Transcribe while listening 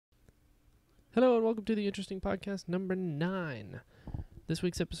Hello and welcome to the Interesting Podcast number 9. This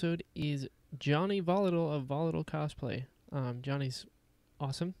week's episode is Johnny Volatile of Volatile Cosplay. Johnny's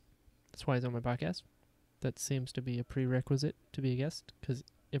awesome. That's why he's on my podcast. That seems to be a prerequisite to be a guest because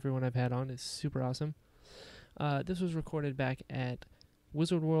everyone I've had on is super awesome. This was recorded back at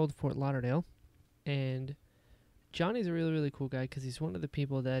Wizard World, Fort Lauderdale. And Johnny's a really, really cool guy because he's one of the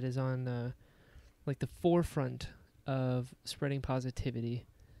people that is on the forefront of spreading positivity.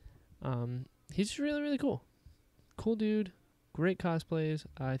 He's just really, really cool. Cool dude. Great cosplays.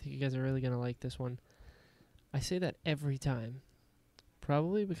 I think you guys are really going to like this one. I say that every time.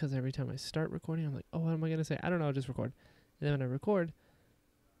 Probably because every time I start recording, I'm like, oh, what am I going to say? I don't know, I'll just record. And then when I record,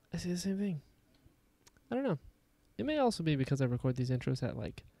 I say the same thing. I don't know. It may also be because I record these intros at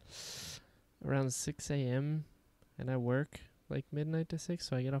around 6 a.m. and I work midnight to 6.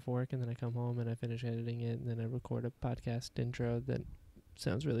 So I get off work and then I come home and I finish editing it and then I record a podcast intro that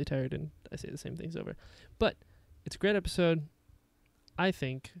sounds really tired and I say the same things over. But it's a great episode. I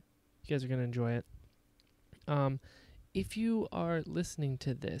think you guys are going to enjoy it. If you are listening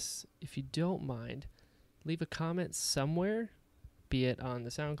to this, if you don't mind, leave a comment somewhere, be it on the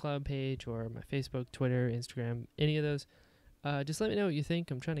SoundCloud page or my Facebook, Twitter, Instagram, any of those. Just let me know what you think.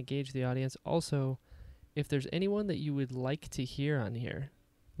 I'm trying to gauge the audience. Also, if there's anyone that you would like to hear on here,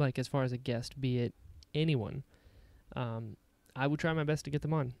 as far as a guest, be it anyone, I would try my best to get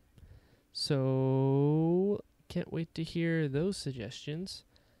them on. So, can't wait to hear those suggestions.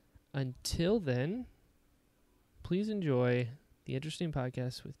 Until then, please enjoy the Interesting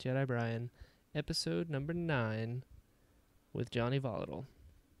Podcast with Jedi Brian, episode number 9 with Johnny Volatile.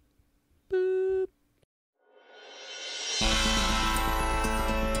 Boop.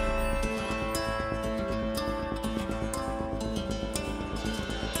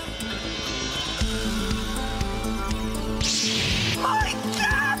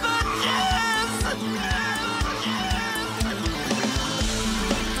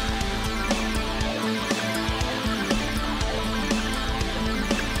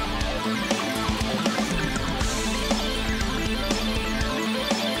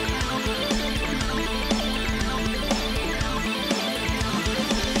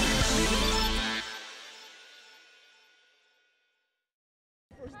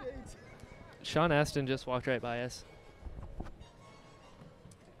 Sean Astin just walked right by us.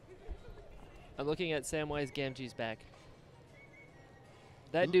 I'm looking at Samwise Gamgee's back.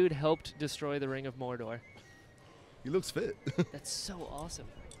 That dude helped destroy the Ring of Mordor. He looks fit. That's so awesome.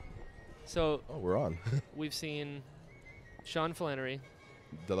 So, we're on. We've seen Sean Flannery,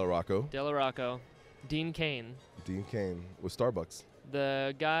 Della Rocco, Dean Cain with Starbucks.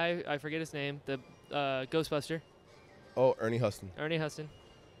 The guy, I forget his name, the Ghostbuster. Oh, Ernie Huston.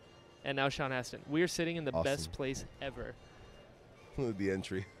 And now Sean Astin. We're sitting in the Awesome. best place ever. The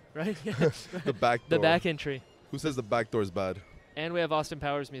entry. Right? The back door. The back entry. Who says the back door's bad? And we have Austin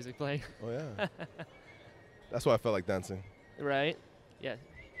Powers music playing. Oh, yeah. That's why I felt like dancing. Right? Yeah.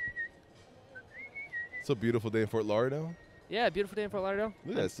 It's a beautiful day in Fort Lauderdale. Yeah, beautiful day in Fort Lauderdale.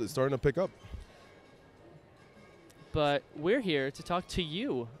 Yeah, it's starting to pick up. But we're here to talk to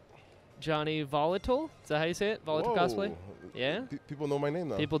you, Johnny Volatile. Is that how you say it? Volatile Whoa. Cosplay? Yeah? People know my name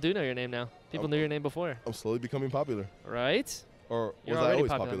now. People do know your name now. People knew your name before. I'm slowly becoming popular. Right? Or You're was I already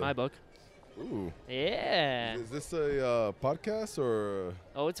always popular in my book. Ooh. Yeah. Is this a podcast or?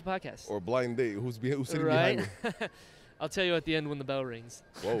 Oh, it's a podcast. Or blind date? Who's sitting right? behind me? I'll tell you at the end when the bell rings.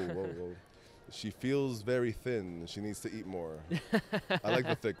 Whoa. She feels very thin. She needs to eat more. I like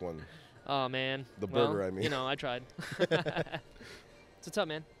the thick one. Oh, man. The burger, well, I mean. I tried. So what's up,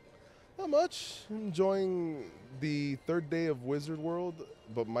 man? Not much. Enjoying the third day of Wizard World,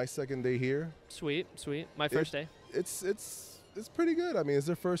 but my second day here. Sweet. My first day. It's pretty good. I mean, it's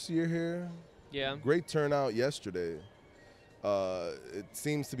their first year here. Yeah. Great turnout yesterday. It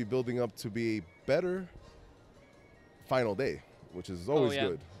seems to be building up to be a better final day, which is always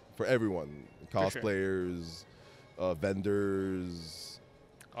good for everyone. Cosplayers, vendors,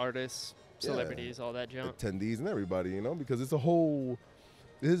 artists, celebrities, all that junk. Attendees and everybody, because it's a whole...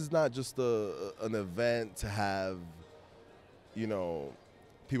 This is not just an event to have,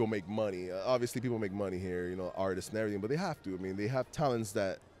 people make money. Obviously, people make money here, artists and everything, but they have to. I mean, they have talents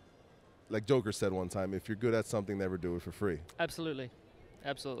that, like Joker said one time, if you're good at something, never do it for free. Absolutely.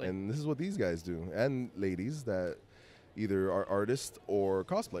 And this is what these guys do, and ladies that either are artists or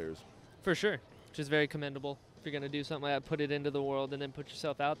cosplayers. For sure, which is very commendable. If you're going to do something like that, put it into the world and then put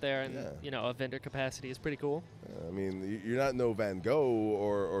yourself out there and, a vendor capacity is pretty cool. I mean, you're not no Van Gogh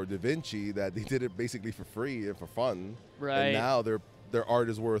or Da Vinci that they did it basically for free and for fun. Right. And now their art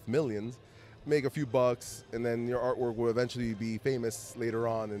is worth millions. make a few bucks, and then your artwork will eventually be famous later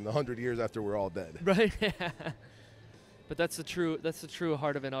on in 100 years after we're all dead. Right. But that's the true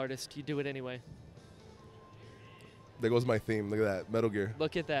heart of an artist. You do it anyway. There goes my theme. Look at that. Metal Gear.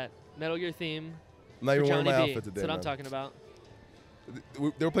 Look at that. Metal Gear theme. I'm not even wearing my Johnny outfit V. today. That's what I'm man. talking about.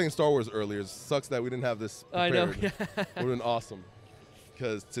 They were playing Star Wars earlier. It sucks that we didn't have this prepared. I know. It would have been awesome.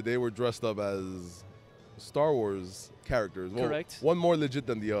 Because today we're dressed up as Star Wars characters. Well, Correct. One more legit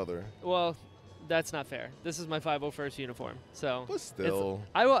than the other. Well, that's not fair. This is my 501st uniform. So But still.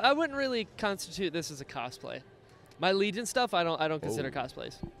 I wouldn't really constitute this as a cosplay. My Legion stuff, I don't consider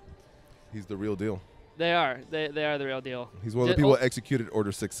cosplays. He's the real deal. They are. They are the real deal. He's one of the people that executed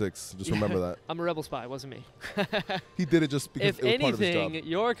Order 66. Just remember that. I'm a rebel spy. It wasn't me. He did it just because If it was part of his anything, job.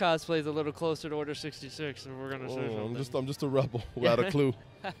 your cosplay is a little closer to Order 66, and we're gonna say something. I'm just a rebel without a clue.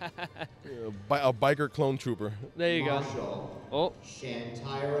 A biker clone trooper. There you Marshall. go. Oh.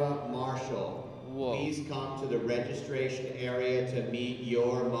 Shantira Marshall. Whoa. Please come to the registration area to meet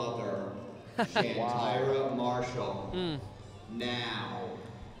your mother. Shantira Marshall. Now.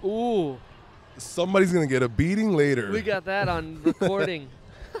 Ooh. Somebody's gonna get a beating later. We got that on recording.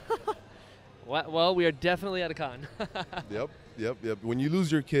 Well, we are definitely at a con. Yep. When you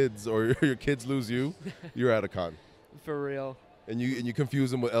lose your kids or your kids lose you, you're at a con. For real. And you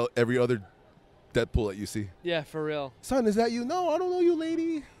confuse them with every other Deadpool that you see. Yeah, for real. Son, is that you? No, I don't know you,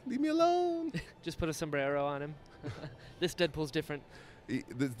 lady. Leave me alone. Just put a sombrero on him. This Deadpool's different.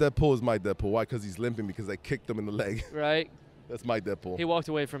 This Deadpool is my Deadpool. Why? Because he's limping because I kicked him in the leg. Right? That's my Deadpool. He walked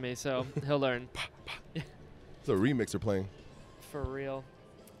away from me, so he'll learn. It's a remix they're playing. For real.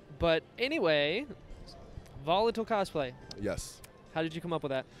 But anyway, Volatile Cosplay. Yes. How did you come up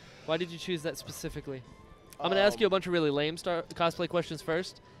with that? Why did you choose that specifically? I'm going to ask you a bunch of really lame cosplay questions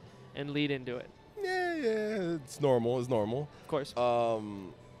first and lead into it. Yeah. It's normal. Of course.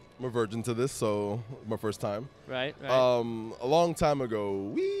 I'm a virgin to this, so my first time. Right. A long time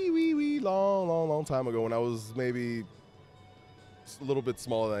ago, long time ago, when I was maybe a little bit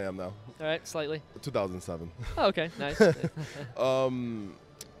smaller than I am now. All right, slightly. 2007. Oh, okay, nice.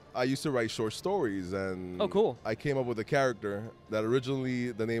 I used to write short stories, and oh, cool. I came up with a character that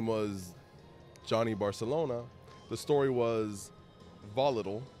originally the name was Johnny Barcelona. The story was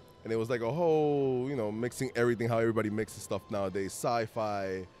Volatile, and it was like a whole, mixing everything, how everybody mixes stuff nowadays,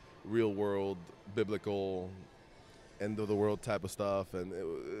 sci-fi, real world, biblical, end of the world type of stuff, and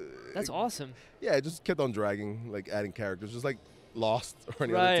that's awesome. Yeah, it just kept on dragging, like adding characters, just like Lost or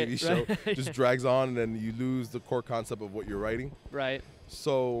any other TV show. Just drags on, and then you lose the core concept of what you're writing. Right.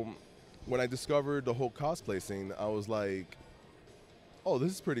 So when I discovered the whole cosplay scene, I was like, oh,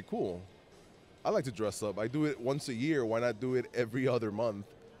 this is pretty cool. I like to dress up. I do it once a year. Why not do it every other month,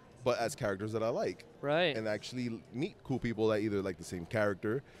 but as characters that I like? Right. And actually meet cool people that either like the same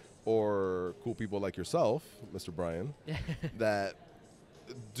character or cool people like yourself, Mr. Brian, that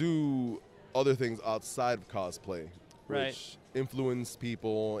do other things outside of cosplay, which influence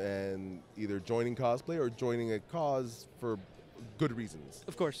people and either joining cosplay or joining a cause for good reasons.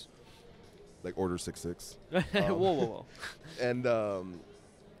 Of course. Like Order 66. Whoa. And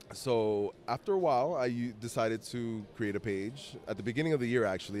so after a while, I decided to create a page. At the beginning of the year,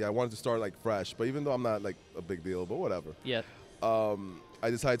 actually, I wanted to start like fresh, but even though I'm not like a big deal, but whatever. Yeah. I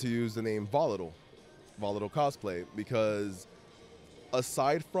decided to use the name Volatile Cosplay, because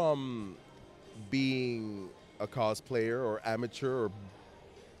aside from being a cosplayer or amateur or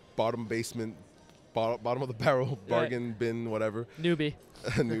bottom of the barrel, bargain bin, whatever. Newbie.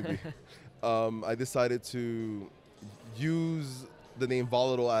 I decided to use the name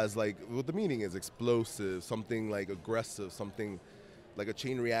Volatile as like what the meaning is: explosive, something like aggressive, something like a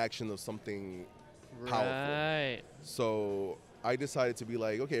chain reaction of something powerful. Right. So I decided to be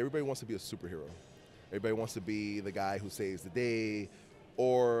like, okay, everybody wants to be a superhero. Everybody wants to be the guy who saves the day,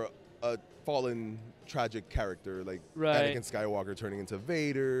 or a fallen tragic character like Anakin Skywalker turning into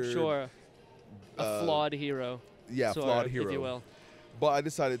Vader. Sure. A flawed hero. Yeah, flawed hero. If you will. But I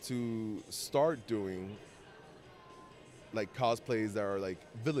decided to start doing like cosplays that are like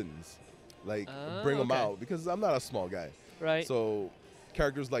villains, like bring them out, because I'm not a small guy. Right. So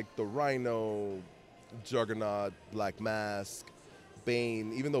characters like the Rhino, Juggernaut, Black Mask,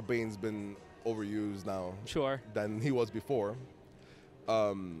 Bane, even though Bane's been overused now than he was before,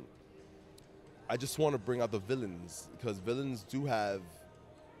 I just want to bring out the villains, because villains do have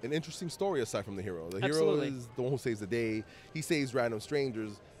an interesting story aside from the hero. The hero is the one who saves the day. He saves random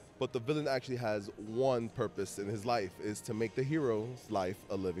strangers, but the villain actually has one purpose in his life, is to make the hero's life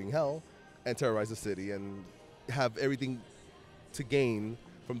a living hell and terrorize the city and have everything to gain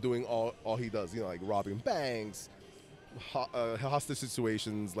from doing all he does, like robbing banks, hostage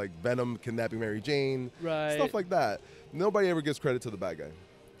situations like Venom kidnapping Mary Jane, Right. stuff like that. Nobody ever gives credit to the bad guy.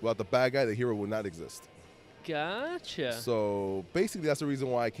 Without the bad guy, the hero would not exist. Gotcha. So basically, that's the reason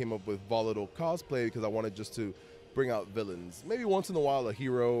why I came up with Volatile Cosplay, because I wanted just to bring out villains. Maybe once in a while a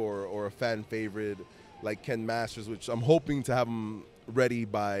hero or a fan favorite like Ken Masters, which I'm hoping to have him ready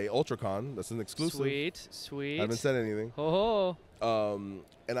by UltraCon. That's an exclusive. Sweet. I haven't said anything. Oh.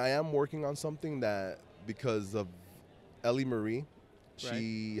 And I am working on something that, because of Ellie Marie,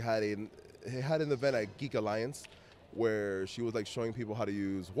 she had an event at Geek Alliance where she was like showing people how to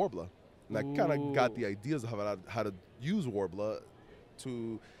use Warbler. And I kind of got the ideas of how to use Warbler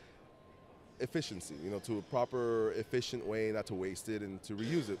to efficiency, to a proper, efficient way, not to waste it and to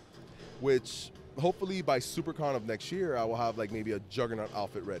reuse it, which hopefully by SuperCon of next year, I will have like maybe a Juggernaut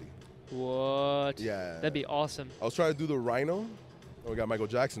outfit ready. What? Yeah. That'd be awesome. I was trying to do the Rhino. Oh, we got Michael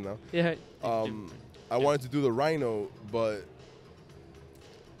Jackson now. Yeah. I wanted to do the Rhino, but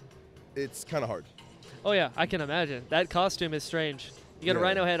it's kind of hard. Oh, yeah, I can imagine. That costume is strange. You get a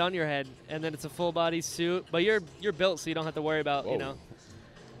rhino head on your head, and then it's a full-body suit. But you're built, so you don't have to worry about,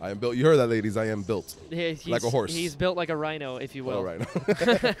 I am built. You heard that, ladies. I am built. Like a horse. He's built like a rhino, if you will. Oh, rhino.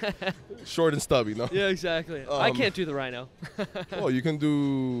 Short and stubby, no? Yeah, exactly. I can't do the rhino. Well, you can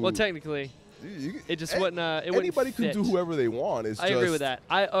do... Well, technically, it just wouldn't it wouldn't Anybody fit. can do whoever they want. I agree with that.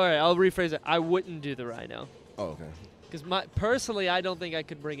 All right, I'll rephrase it. I wouldn't do the rhino. Oh, okay. Because personally, I don't think I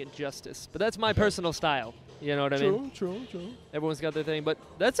could bring it justice. But that's my personal style. You know what I mean? True. Everyone's got their thing. But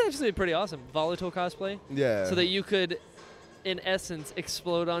that's actually pretty awesome. Volatile cosplay. Yeah. So that you could, in essence,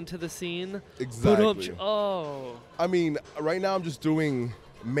 explode onto the scene. Exactly. Oh. I mean, right now I'm just doing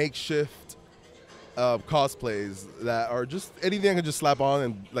makeshift cosplays that are just anything I can just slap on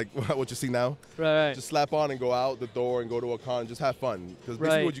and like what you see now. Right. Just slap on and go out the door and go to a con, just have fun. Because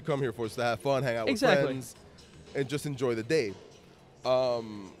basically what you come here for is to have fun, hang out with friends, and just enjoy the day.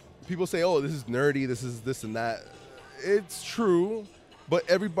 People say, oh, this is nerdy, this is this and that. It's true, but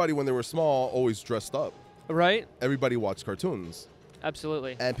everybody when they were small always dressed up. Right. Everybody watched cartoons.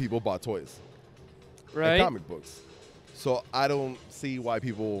 Absolutely. And people bought toys. Right. And comic books. So I don't see why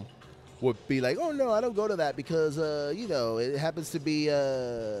people would be like, oh, no, I don't go to that because, it happens to be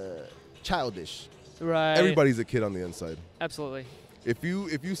childish. Right. Everybody's a kid on the inside. Absolutely. If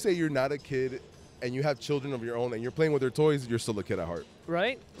you say you're not a kid and you have children of your own and you're playing with their toys, you're still a kid at heart.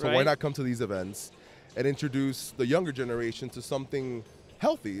 Right. So why not come to these events and introduce the younger generation to something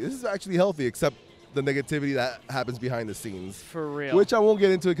healthy? This is actually healthy, except the negativity that happens behind the scenes. For real. Which I won't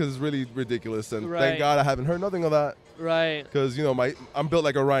get into because it's really ridiculous. And thank God I haven't heard nothing of that. Right. Because, I'm built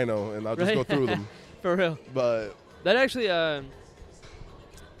like a rhino and I'll just go through them. For real. But that actually, that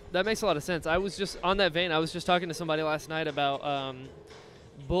makes a lot of sense. I was just, on that vein, I was just talking to somebody last night about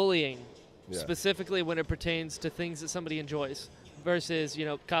bullying. Yeah. Specifically when it pertains to things that somebody enjoys versus,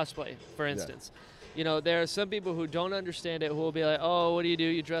 cosplay, for instance. Yeah. There are some people who don't understand it who will be like, oh, what do?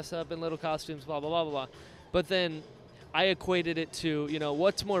 You dress up in little costumes, blah, blah, blah, blah, blah. But then I equated it to,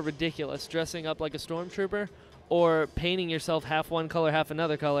 what's more ridiculous, dressing up like a stormtrooper or painting yourself half one color, half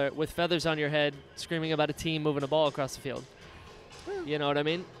another color with feathers on your head, screaming about a team moving a ball across the field. You know what I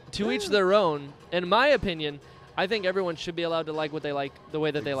mean? To each their own. In my opinion, I think everyone should be allowed to like what they like the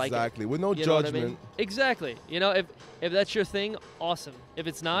way that they like it. Exactly, with no judgment. I mean? Exactly. If that's your thing, awesome. If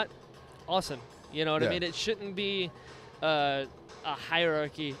it's not, awesome. You know what I mean? It shouldn't be a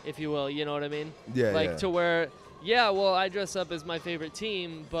hierarchy, if you will. You know what I mean? Yeah. To where, I dress up as my favorite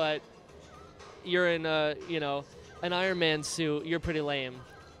team, but you're in an Iron Man suit. You're pretty lame.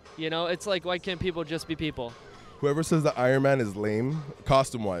 It's like, why can't people just be people? Whoever says that Iron Man is lame,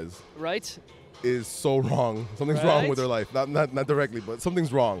 costume-wise, right, is so wrong. Something's wrong with their life. Not directly, but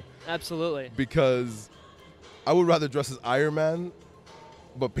something's wrong. Absolutely. Because I would rather dress as Iron Man,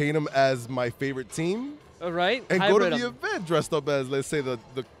 but paint him as my favorite team. Right. And go to the event dressed up as, let's say, the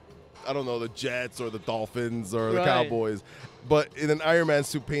Jets or the Dolphins or the Cowboys, but in an Iron Man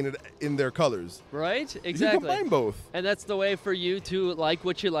suit painted in their colors. Right. Exactly. You combine both. And that's the way for you to like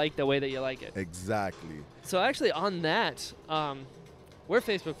what you like the way that you like it. Exactly. So actually on that, we're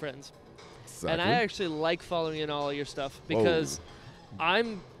Facebook friends. Exactly. And I actually like following in all of your stuff because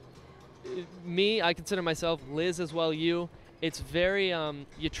I consider myself, Liz as well, you. It's very,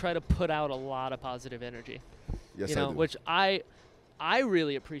 you try to put out a lot of positive energy. Yes, I do. Which I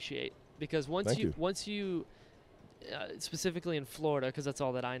really appreciate because once you specifically in Florida, because that's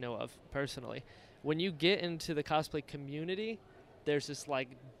all that I know of personally, when you get into the cosplay community, there's this like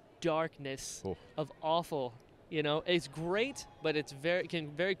darkness of awful. It's great, but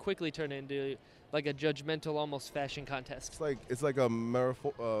can very quickly turn into like a judgmental, almost fashion contest. It's like a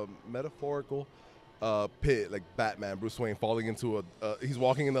metaphorical pit, like Batman, Bruce Wayne falling into he's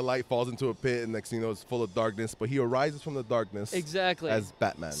walking in the light, falls into a pit, and next thing you know, it's full of darkness. But he arises from the darkness exactly as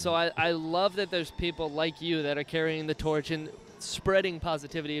Batman. So I love that there's people like you that are carrying the torch and spreading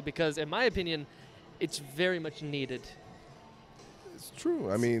positivity, because in my opinion, it's very much needed. It's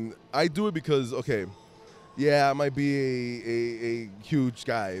true. I mean, I do it because, okay, yeah, I might be a huge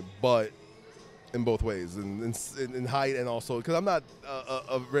guy, but in both ways, in height, and also because I'm not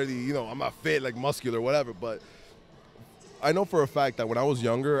really, you know, I'm not fit, like muscular, whatever. But I know for a fact that when I was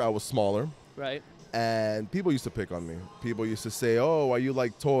younger, I was smaller. Right. And people used to pick on me. People used to say, "Oh, why you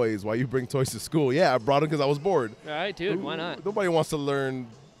like toys? Why you bring toys to school?" Yeah, I brought them because I was bored. All right, dude. Why not? Nobody wants to learn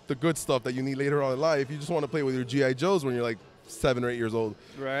the good stuff that you need later on in life. You just want to play with your G.I. Joes when you're like 7 or 8 years old.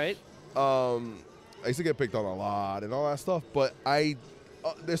 Right. I used to get picked on a lot and all that stuff, but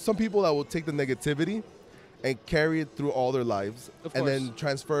there's some people that will take the negativity and carry it through all their lives, and then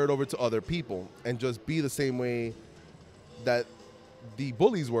transfer it over to other people and just be the same way that the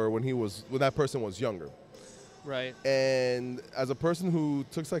bullies were when that person was younger. Right. And as a person who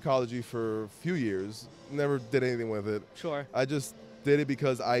took psychology for a few years, never did anything with it. Sure. I just did it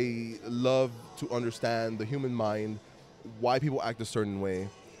because I love to understand the human mind, why people act a certain way,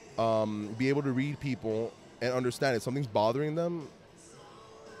 be able to read people and understand if something's bothering them.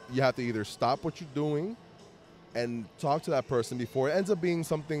 You have to either stop what you're doing and talk to that person before it ends up being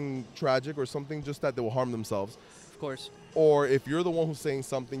something tragic or something just that they will harm themselves. Of course. Or if you're the one who's saying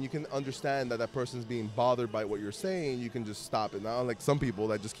something, you can understand that that person's being bothered by what you're saying. You can just stop it. Not unlike some people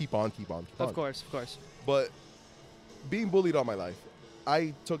that just keep on. Of course, of course. But being bullied all my life,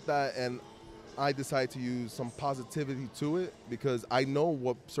 I took that and I decided to use some positivity to it because I know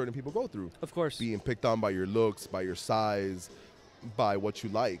what certain people go through. Of course. Being picked on by your looks, by your size, by what you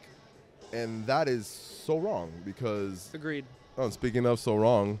like. And that is so wrong because... Agreed. Oh, and speaking of so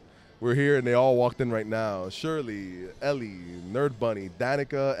wrong, we're here and they all walked in right now. Shirley, Ellie, Nerd Bunny,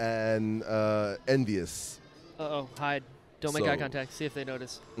 Danica, and Envious. Uh-oh, hide. Don't make eye contact. See if they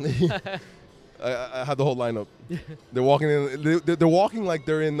notice. I have the whole lineup. They're walking in. They're walking like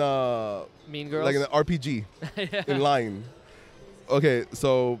they're in... Mean Girls? Like in an RPG. Yeah. In line. Okay,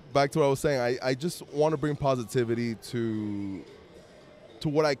 so back to what I was saying. I just want to bring positivity to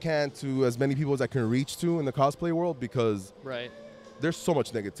what I can to as many people as I can reach to in the cosplay world because there's so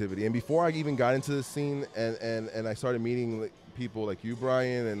much negativity. And before I even got into this scene and I started meeting people like you,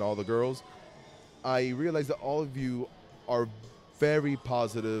 Brian, and all the girls, I realized that all of you are very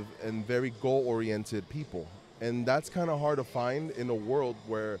positive and very goal-oriented people. And that's kind of hard to find in a world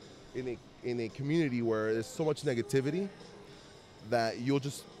where, in a community where there's so much negativity that you'll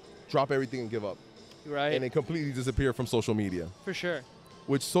just drop everything and give up. Right. And it completely disappear from social media. For sure.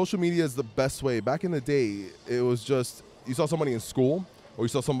 Which social media is the best way. Back in the day, it was just, you saw somebody in school or you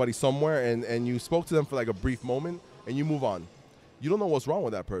saw somebody somewhere and you spoke to them for like a brief moment and you move on. You don't know what's wrong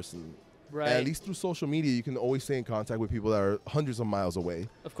with that person. Right. And at least through social media, you can always stay in contact with people that are hundreds of miles away.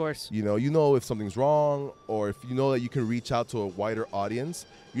 Of course. You know if something's wrong or if you know that you can reach out to a wider audience.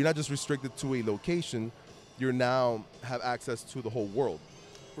 You're not just restricted to a location. You now have access to the whole world.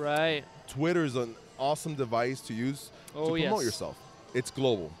 Right. Twitter is an awesome device to use to promote yourself. It's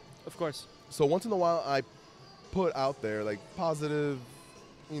global. Of course. So once in a while, I put out there like positive,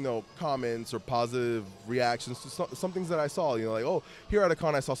 comments or positive reactions to some things that I saw. Like, oh, here at a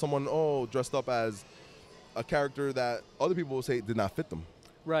con, I saw someone, dressed up as a character that other people will say did not fit them.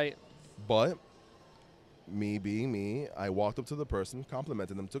 Right. But me being me, I walked up to the person,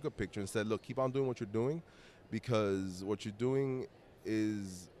 complimented them, took a picture and said, look, keep on doing what you're doing because what you're doing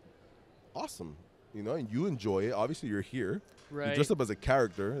is awesome. And you enjoy it. Obviously, you're here. Right. You dress up as a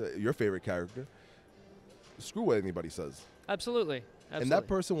character, your favorite character. Screw what anybody says. Absolutely. And that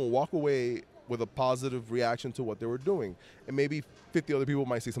person will walk away with a positive reaction to what they were doing. And maybe 50 other people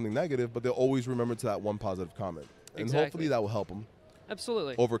might say something negative, but they'll always remember to that one positive comment. And hopefully that will help them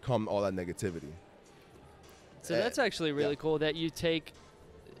absolutely overcome all that negativity. So that's actually really cool that you take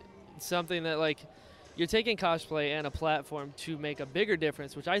something that, like, you're taking cosplay and a platform to make a bigger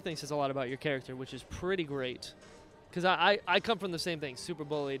difference, which I think says a lot about your character, which is pretty great. Because I come from the same thing, super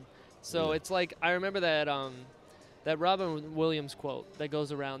bullied. So it's like, I remember that Robin Williams quote that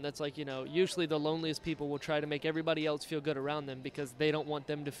goes around that's like, usually the loneliest people will try to make everybody else feel good around them because they don't want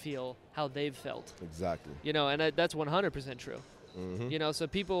them to feel how they've felt. Exactly. And that's 100% true. Mm-hmm. So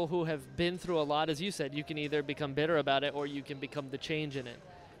people who have been through a lot, as you said, you can either become bitter about it or you can become the change in it.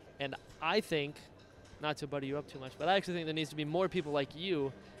 And I think, not to butter you up too much, but I actually think there needs to be more people like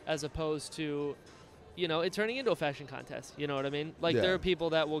you as opposed to, it turning into a fashion contest. You know what I mean? Like, there are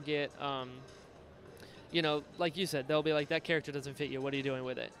people that will get, like you said, they'll be like, that character doesn't fit you. What are you doing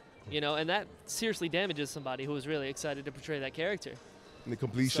with it? You know, and that seriously damages somebody who was really excited to portray that character. And it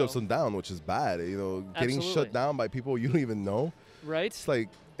completely shuts them down, which is bad. You know, getting shut down by people you don't even know. Right. It's like,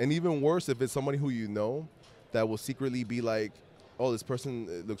 and even worse if it's somebody who you know that will secretly be like, oh, this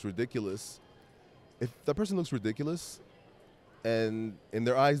person looks ridiculous. If that person looks ridiculous and in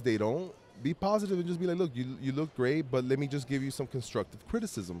their eyes they don't, be positive and just be like, look, you look great, but let me just give you some constructive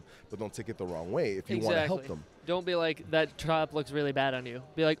criticism. But don't take it the wrong way if you want to help them. Don't be like, that top looks really bad on you.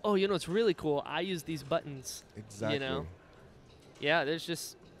 Be like, oh, you know, it's really cool. I use these buttons. Exactly. You know? Yeah, there's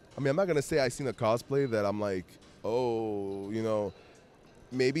just... I mean, I'm not going to say I seen a cosplay that I'm like, oh, you know,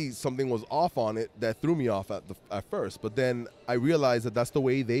 maybe something was off on it that threw me off at first. But then I realized that that's the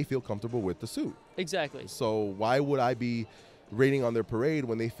way they feel comfortable with the suit. Exactly. So why would I be raining on their parade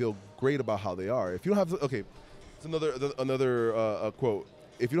when they feel great about how they are? If you don't have, okay, it's another quote.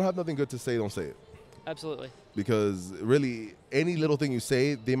 If you don't have nothing good to say, don't say it. Absolutely. Because really, any little thing you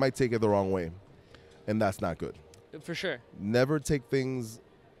say, they might take it the wrong way. And that's not good. For sure. Never take things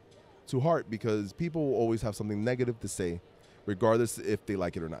to heart because people will always have something negative to say, regardless if they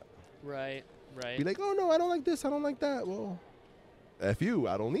like it or not. Right, right. Be like, oh, no, I don't like this, I don't like that. Well, F you,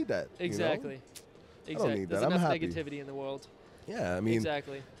 I don't need that. Exactly. You know? I don't need There's that. I'm enough happy. negativity in the world. Yeah, I mean,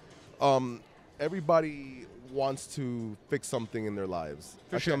 exactly. Everybody wants to fix something in their lives.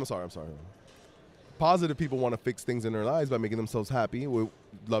 For sure. I'm sorry. Positive people want to fix things in their lives by making themselves happy with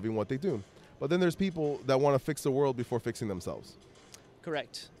loving what they do. But then there's people that want to fix the world before fixing themselves.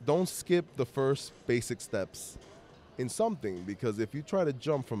 Correct. Don't skip the first basic steps in something, because if you try to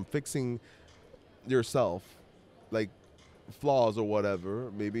jump from fixing yourself, like flaws or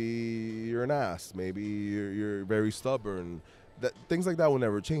whatever, maybe you're an ass, maybe you're very stubborn, things like that will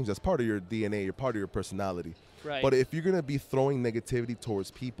never change. That's part of your DNA, you're part of your personality. Right. But if you're going to be throwing negativity towards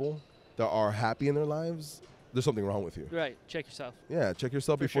people that are happy in their lives, there's something wrong with you. Right. Check yourself. Yeah, check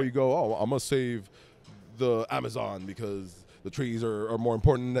yourself before you go, oh, I'm going to save the Amazon because the trees are more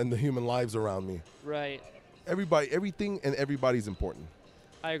important than the human lives around me. Right. Everything and everybody's important.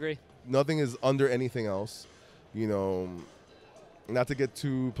 I agree. Nothing is under anything else. You know, not to get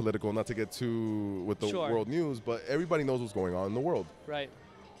too political, not to get too with the world news, but everybody knows what's going on in the world. Right.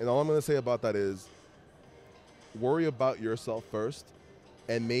 And all I'm going to say about that is worry about yourself first,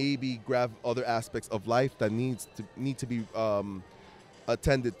 and maybe grab other aspects of life that need to be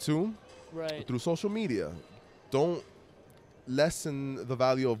attended to through social media. Don't lessen the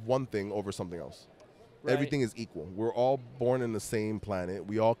value of one thing over something else. Right. Everything is equal. We're all born in the same planet.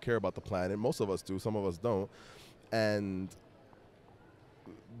 We all care about the planet. Most of us do. Some of us don't. And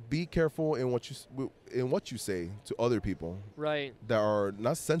be careful in what you say to other people. Right. That are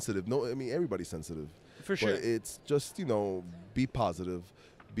not sensitive. No, I mean everybody's sensitive. For sure. But it's just, you know, be positive.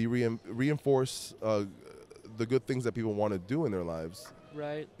 Be reinforce the good things that people want to do in their lives.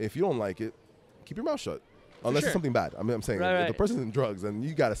 Right. If you don't like it, keep your mouth shut. Unless it's something bad. I mean, I'm saying if the person's in drugs, then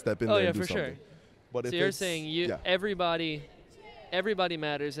you got to step in there and do something. Sure. But so you're saying everybody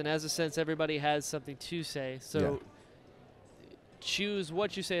matters, and as a sense, everybody has something to say. So choose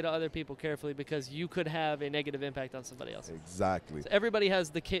what you say to other people carefully, because you could have a negative impact on somebody else. Exactly. So everybody has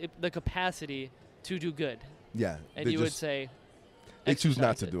the capacity to do good. Yeah. And you would say they choose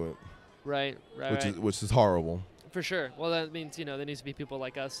not to do it. Right. Which is horrible. For sure. Well, that means, you know, there needs to be people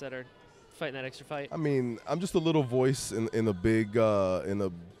like us that are fighting that extra fight. I mean, I'm just a little voice in a big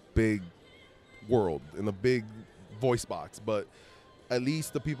world, in a big voice box, but at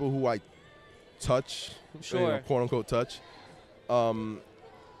least the people who I touch, quote unquote touch,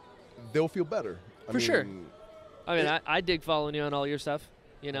 they'll feel better. For sure. I mean, I dig following you on all your stuff.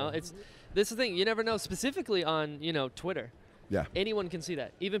 You know, this is the thing. You never know, specifically on, you know, Twitter. Yeah. Anyone can see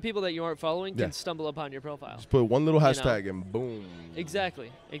that. Even people that you aren't following can stumble upon your profile. Just put one little hashtag and boom.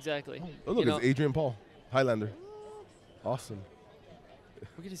 Exactly. Oh, look, it's Adrian Paul, Highlander. Awesome.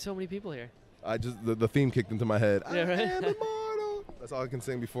 We're getting so many people here. The theme kicked into my head. Yeah, right? I am immortal. That's all I can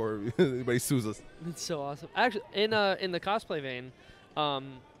sing before anybody sues us. That's so awesome. Actually, in the cosplay vein,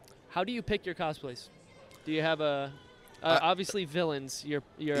 how do you pick your cosplays? Do you have obviously villains you're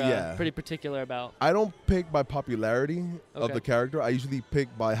pretty particular about? I don't pick by popularity of the character. I usually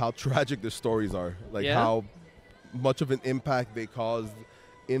pick by how tragic their stories are, like how much of an impact they caused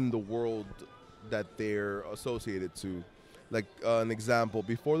in the world that they're associated to. Like an example,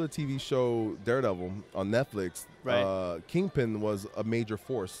 before the TV show Daredevil on Netflix, Kingpin was a major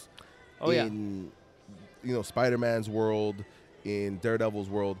force in Spider-Man's world, in Daredevil's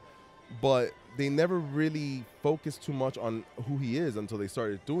world, but they never really focused too much on who he is until they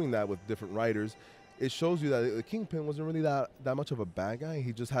started doing that with different writers. It shows you that the Kingpin wasn't really that much of a bad guy.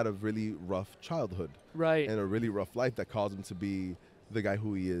 He just had a really rough childhood, and a really rough life that caused him to be the guy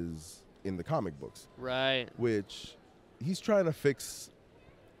who he is in the comic books. Right. Which he's trying to fix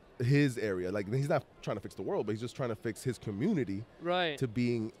his area. Like, he's not trying to fix the world, but he's just trying to fix his community to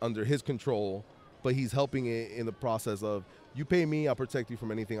being under his control. But he's helping it in the process of, you pay me, I'll protect you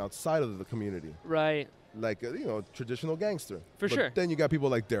from anything outside of the community. Right. Like, traditional gangster. For sure. Then you got people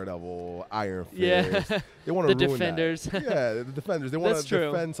like Daredevil, Iron Fist. Yeah. They want to The ruin defenders. that. Yeah, the defenders. They want to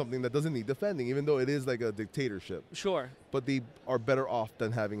true. defend something that doesn't need defending, even though it is like a dictatorship. Sure. But they are better off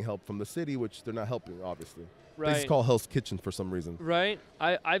than having help from the city, which they're not helping, obviously. Right. It's called Hell's Kitchen for some reason. Right.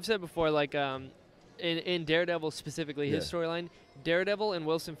 I've said before, like, in Daredevil specifically, his storyline, Daredevil and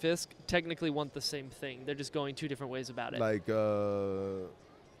Wilson Fisk technically want the same thing. They're just going two different ways about it. Like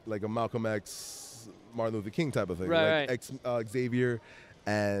a Malcolm X, Martin Luther King type of thing. Right, like Xavier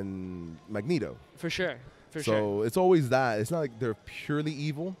and Magneto. For sure. So it's always that. It's not like they're purely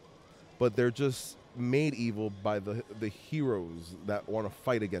evil, but they're just made evil by the heroes that want to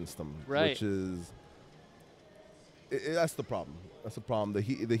fight against them. Right. Which is... that's the problem. That's the problem.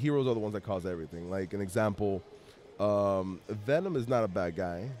 The heroes are the ones that cause everything. Like, an example, Venom is not a bad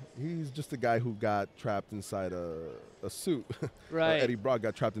guy. He's just a guy who got trapped inside a suit. Right. Eddie Brock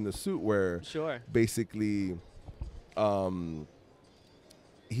got trapped in the suit where basically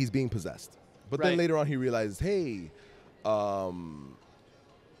he's being possessed. But then later on he realizes, hey, I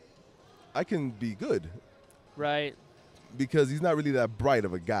can be good. Right. Because he's not really that bright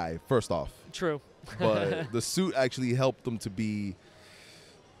of a guy, first off. True. But the suit actually helped him to be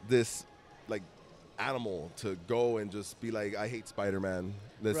this, like, animal to go and just be like, I hate Spider-Man.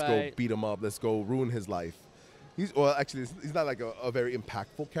 Let's go beat him up. Let's go ruin his life. He's not like a very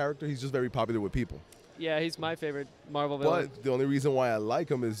impactful character. He's just very popular with people. Yeah, he's my favorite Marvel villain. But the only reason why I like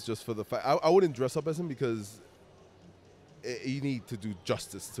him is just for the fact I wouldn't dress up as him because you need to do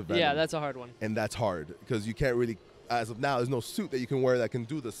justice to Venom. Yeah, that's a hard one. And that's hard because you can't really, as of now, there's no suit that you can wear that can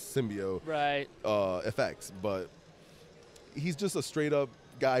do the symbiote effects. But he's just a straight up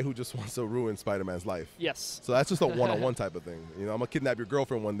guy who just wants to ruin Spider-Man's life. Yes. So that's just a one-on-one type of thing. I'm gonna kidnap your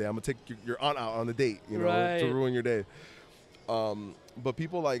girlfriend one day. I'm gonna take your aunt out on a date, to ruin your day. But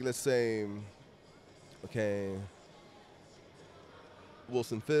people like, let's say, okay,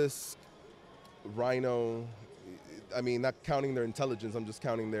 Wilson Fisk, Rhino. I mean, not counting their intelligence. I'm just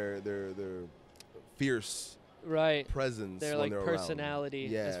counting their fierce presence. They're when like they're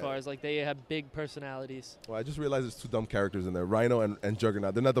personality, around. as far as like they have big personalities. Well, I just realized there's two dumb characters in there, Rhino and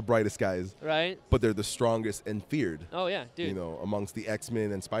Juggernaut. They're not the brightest guys, right? But they're the strongest and feared. Oh yeah, dude. Amongst the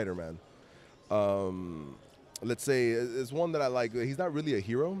X-Men and Spider-Man. Let's say there's one that I like. He's not really a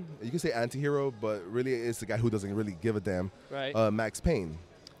hero. You can say anti-hero, but really it's the guy who doesn't really give a damn. Right. Max Payne.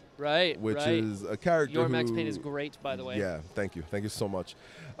 Right. Which is a character. Your Max Payne is great, by the way. Yeah, thank you so much.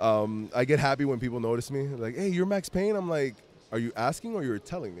 I get happy when people notice me. Like, hey, you're Max Payne. I'm like, are you asking or you're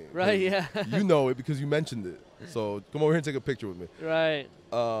telling me? Right. Yeah. You know it because you mentioned it. So come over here and take a picture with me. Right.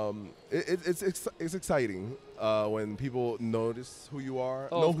 It's exciting when people notice who you are,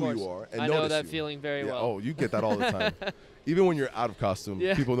 know who you are, and I notice know that you. feeling very well. Oh, you get that all the time. Even when you're out of costume,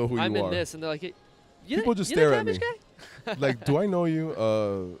 people know who you are. I'm in this, and they're like, people just stare at me. Guy? Like, do I know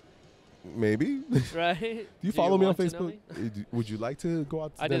you? Maybe. Right. Do you follow me on Facebook? Would you like to go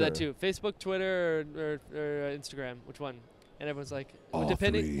out to dinner? I do that too. Facebook, Twitter, or Instagram. Which one? And everyone's like, all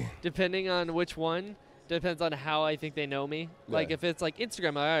depending on which one, depends on how I think they know me. Yeah. Like if it's like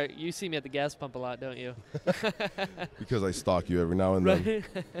Instagram, all right, you see me at the gas pump a lot, don't you? Because I stalk you every now and then.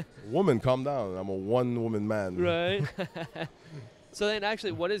 Woman, calm down. I'm a one-woman man. Right. So then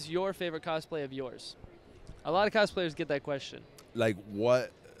actually, what is your favorite cosplay of yours? A lot of cosplayers get that question. Like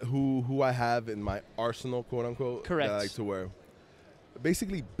what? Who I have in my arsenal, quote unquote. Correct. That I like to wear.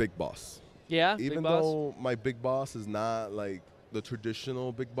 Basically, Big Boss. Yeah. Even though my Big Boss is not like the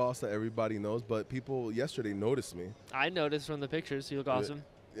traditional Big Boss that everybody knows, but people yesterday noticed me. I noticed from the pictures. You look awesome.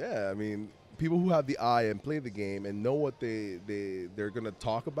 Yeah, I mean, people who have the eye and play the game and know what they're gonna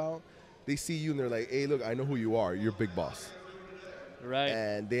talk about, they see you and they're like, hey, look, I know who you are. You're Big Boss. Right.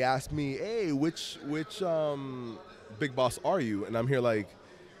 And they ask me, hey, which Big Boss are you? And I'm here like,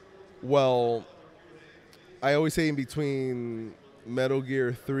 well, I always say in between Metal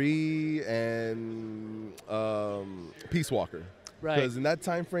Gear 3 and Peace Walker. Right. Because in that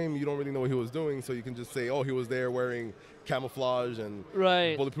time frame, you don't really know what he was doing, so you can just say, oh, he was there wearing camouflage and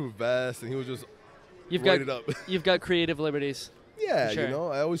bulletproof vest, and he was just write it up. You've got creative liberties. Yeah,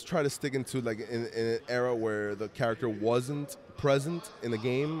 sure. I always try to stick into like in an era where the character wasn't present in the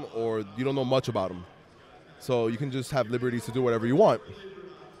game or you don't know much about him. So you can just have liberties to do whatever you want.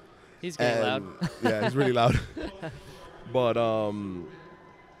 He's getting loud. Yeah, he's really loud. But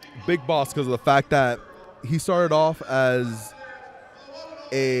Big Boss, because of the fact that he started off as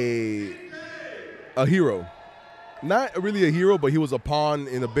a hero. Not really a hero, but he was a pawn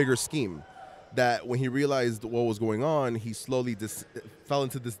in a bigger scheme. That when he realized what was going on, he slowly fell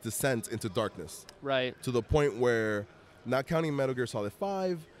into this descent into darkness. Right. To the point where, not counting Metal Gear Solid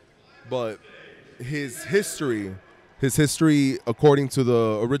 5, but his history, according to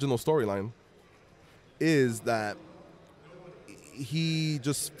the original storyline, is that he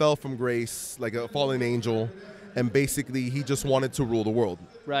just fell from grace like a fallen angel, and basically he just wanted to rule the world.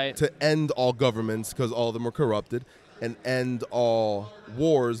 Right. To end all governments, because all of them are corrupted, and end all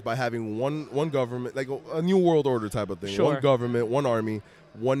wars by having one government, like a new world order type of thing. Sure. One government, one army,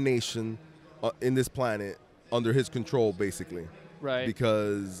 one nation in this planet under his control, basically. Right.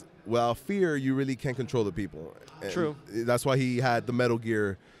 Because without fear, you really can't control the people. And True. that's why he had the Metal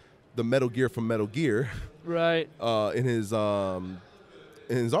Gear from Metal Gear, Right. in his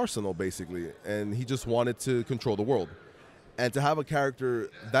arsenal, basically, and he just wanted to control the world. And to have a character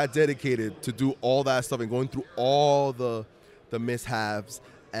that dedicated to do all that stuff and going through all the mishaps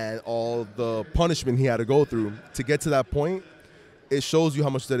and all the punishment he had to go through to get to that point, it shows you how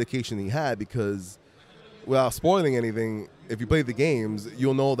much dedication he had, because without spoiling anything, if you play the games,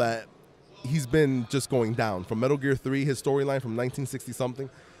 you'll know that he's been just going down. From Metal Gear 3, his storyline from 1960-something,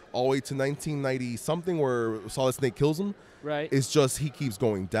 all the way to 1990-something where Solid Snake kills him, Right. it's just he keeps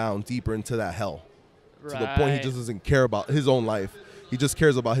going down deeper into that hell. Right. To the point he just doesn't care about his own life. He just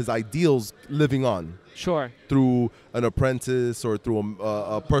cares about his ideals living on. Sure. Through an apprentice or through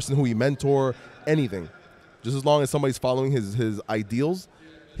a person who he mentor, anything. Just as long as somebody's following his ideals,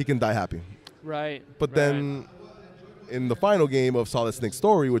 he can die happy. Right. But then, in the final game of Solid Snake's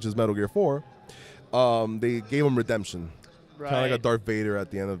story, which is Metal Gear 4, they gave him redemption. Right. Kind of like a Darth Vader at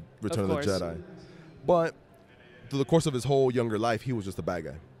the end of Return of the Jedi. But through the course of his whole younger life, he was just a bad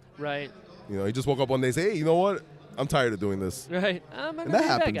guy. Right. You know, he just woke up one day and say, hey, you know what? I'm tired of doing this. Right. I'm And that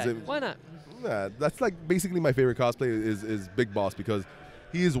happens. Why not? Yeah, that's like basically my favorite cosplay is Big Boss, because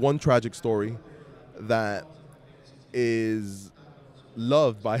he is one tragic story that is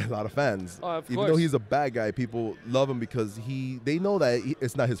loved by a lot of fans. Oh, of Even course. though he's a bad guy, people love him because they know that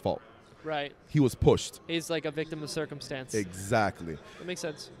it's not his fault. Right. He was pushed. He's like a victim of circumstance. Exactly. That makes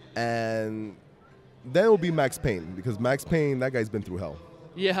sense. And then it will be Max Payne, because Max Payne, that guy's been through hell.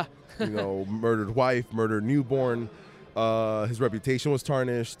 Yeah. You know, murdered wife, murdered newborn. His reputation was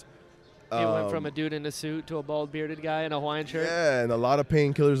tarnished. He went from a dude in a suit to a bald bearded guy in a Hawaiian shirt. Yeah, and a lot of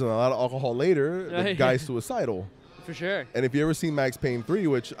painkillers and a lot of alcohol later. The Right. guy's suicidal. For sure. And if you ever seen Max Payne 3,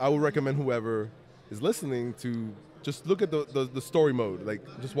 which I would recommend whoever is listening to just look at the story mode, like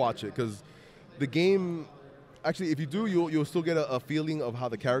just watch it, because the game, actually, if you do, you'll still get a feeling of how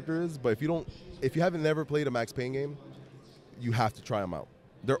the character is. But if you haven't never played a Max Payne game, you have to try them out.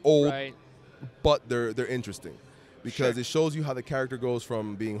 They're old, Right. but they're interesting, because Sure. it shows you how the character goes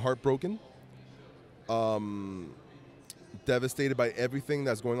from being heartbroken, devastated by everything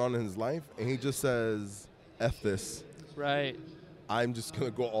that's going on in his life, and he just says, F this. Right. I'm just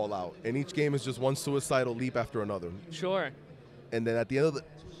going to go all out. And each game is just one suicidal leap after another. Sure. And then at the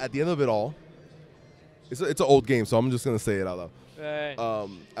end of it all, it's an old game, so I'm just going to say it out loud. Right.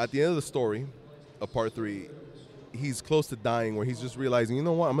 At the end of the story of part 3, he's close to dying, where he's just realizing, you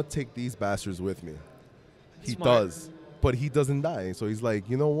know what, I'm going to take these bastards with me. He Smart. does. But he doesn't die. So he's like,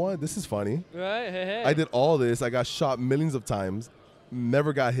 you know what, this is funny. Right. Hey. I did all this. I got shot millions of times.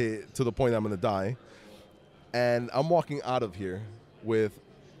 Never got hit to the point I'm going to die. And I'm walking out of here with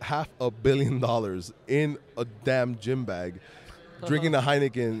 $500 million in a damn gym bag, drinking a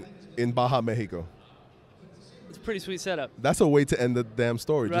Heineken in Baja, Mexico. It's a pretty sweet setup. That's a way to end the damn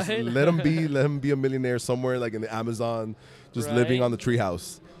story. Right? Just let him be a millionaire somewhere like in the Amazon, just living Right. on the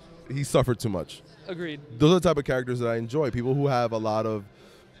treehouse. He suffered too much. Agreed. Those are the type of characters that I enjoy. People who have a lot of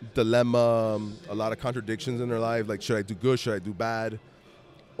dilemma, a lot of contradictions in their life, like should I do good, should I do bad,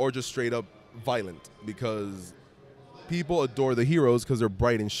 or just straight up violent, because people adore the heroes because they're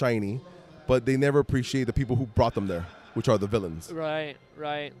bright and shiny, but they never appreciate the people who brought them there, which are the villains. Right.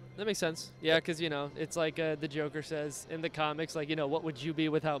 Right. That makes sense. Yeah, because, it's like the Joker says in the comics, like, what would you be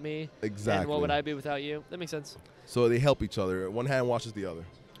without me? Exactly. And what would I be without you? That makes sense. So they help each other. One hand washes the other.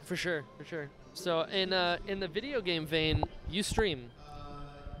 For sure. For sure. So in the video game vein, you stream.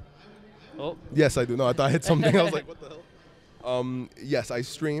 Oh. Yes, I do. No, I thought I hit something. I was like, what the hell? Yes, I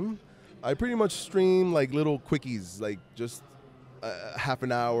stream. I pretty much stream like little quickies, like just half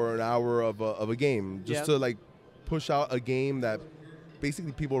an hour of a game, just to like push out a game that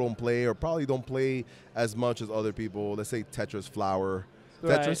basically people don't play or probably don't play as much as other people. Let's say Tetris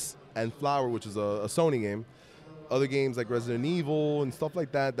and Flower, which is a Sony game. Other games like Resident Evil and stuff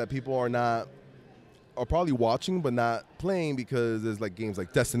like that people are are probably watching but not playing because there's like games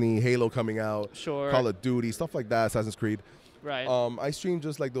like Destiny, Halo coming out, Sure. Call of Duty, stuff like that, Assassin's Creed. Right. I stream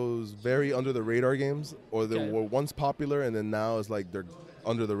just like those very under the radar games, or they were once popular and then now it's like they're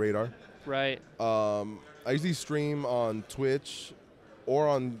under the radar. Right. I usually stream on Twitch or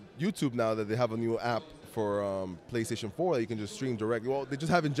on YouTube now that they have a new app for PlayStation 4 that you can just stream directly. Well, they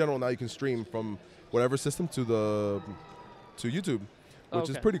just have in general now you can stream from whatever system to YouTube, which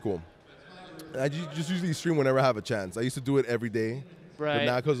is pretty cool. I just usually stream whenever I have a chance. I used to do it every day, but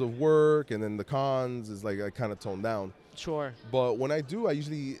now because of work and then the cons, is like I kind of toned down. Sure. But when I do, I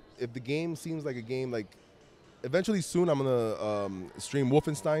usually, if the game seems like a game, like eventually soon I'm gonna stream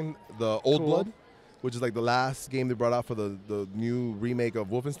Wolfenstein: The Old Blood, which is like the last game they brought out for the new remake of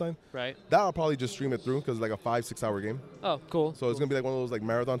Wolfenstein. Right. That I'll probably just stream it through because it's like a 5-6 hour game. Oh, cool. So it's gonna be like one of those like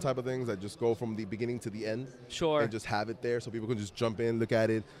marathon type of things that just go from the beginning to the end. Sure. And just have it there so people can just jump in, look at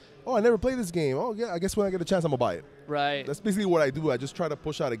it. Oh, I never played this game. Oh, yeah, I guess when I get a chance, I'm gonna buy it. Right. That's basically what I do. I just try to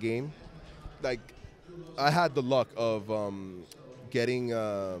push out a game. Like, I had the luck of getting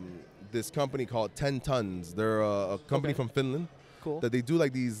this company called 10 Tons. They're a company from Finland. Cool. That they do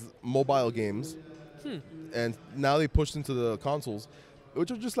like these mobile games. And now they pushed into the consoles,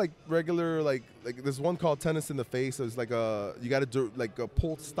 which are just like regular, like there's one called Tennis in the Face. It's like you got to do like a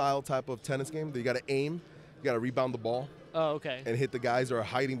pull style type of tennis game that you got to aim, you got to rebound the ball. Oh, okay. And hit the guys that are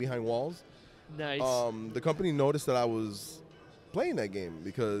hiding behind walls. Nice. The company noticed that I was playing that game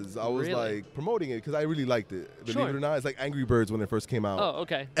because I was like promoting it because I really liked it. Believe it or not, it's like Angry Birds when it first came out. Oh,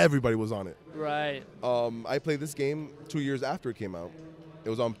 okay. Everybody was on it. Right. I played this game 2 years after it came out. It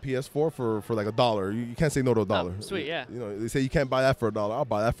was on PS4 for like $1. You can't say no to $1. Oh, sweet, yeah. You know, they say you can't buy that for $1. I'll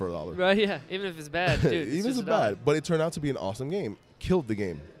buy that for $1. Right, yeah. Even if it's bad, dude. Even if it's bad. But it turned out to be an awesome game. Killed the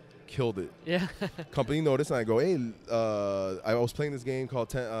game. Killed it. Yeah. Company noticed, and I go, hey, I was playing this game called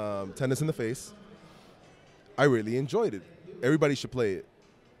Tennis in the Face. I really enjoyed it. Everybody should play it.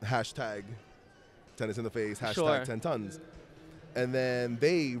 Hashtag Tennis in the Face. Hashtag 10 Tons. And then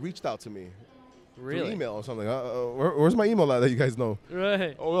they reached out to me. Really? Through email or something. Where's my email at that you guys know?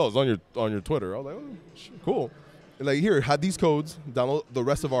 Right. Oh, well, it's on your Twitter. I was like, oh, cool. And like, here, have these codes. Download the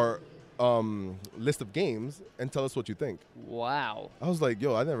rest of our list of games and tell us what you think. Wow. I was like,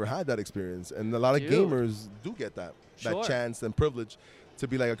 yo, I never had that experience. And a lot of gamers do get that chance and privilege to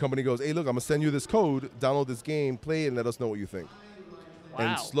be like, a company goes, hey, look, I'm going to send you this code, download this game, play it, and let us know what you think. Wow.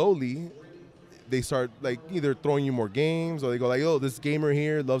 And slowly, they start like either throwing you more games or they go like, oh, this gamer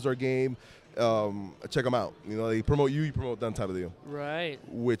here loves our game. Check them out. You know, they promote you promote them type of deal. Right.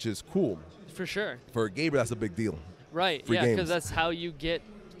 Which is cool. For sure. For a gamer, that's a big deal. Right. Free yeah, games. because that's how you get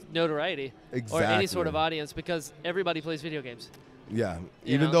notoriety. Exactly. Or any sort of audience, because everybody plays video games. Yeah.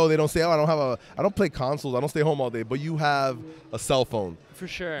 You Even know? though they don't say, oh, I don't play consoles, I don't stay home all day, but you have a cell phone. For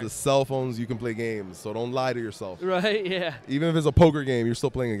sure. The cell phones, you can play games, so don't lie to yourself. Right, yeah. Even if it's a poker game, you're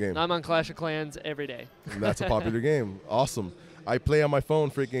still playing a game. I'm on Clash of Clans every day. And that's a popular game. Awesome. I play on my phone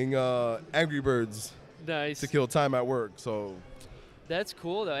freaking Angry Birds Nice. to kill time at work, so... That's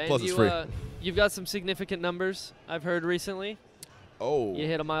cool, though. And Plus it's free. You've got some significant numbers, I've heard recently. Oh. You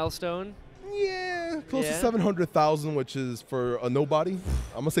hit a milestone. Yeah, close to 700,000, which is for a nobody. I'm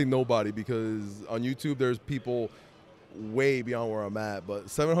going to say nobody because on YouTube there's people way beyond where I'm at, but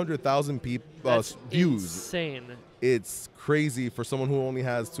 700,000 views. Insane. It's crazy for someone who only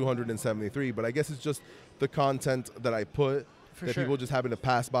has 273, but I guess it's just the content that I put that people just happen to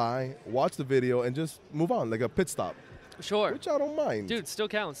pass by, watch the video, and just move on, like a pit stop. Sure. Which I don't mind. Dude, still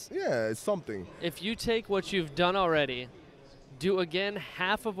counts. Yeah, it's something. If you take what you've done already, do again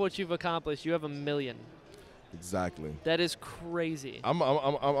half of what you've accomplished, you have 1 million. Exactly. That is crazy.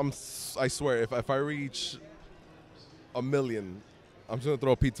 I swear, if I reach 1 million, I'm just gonna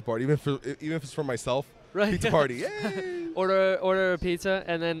throw a pizza party, even if it's for myself. Right. Pizza party. Yay! Order a pizza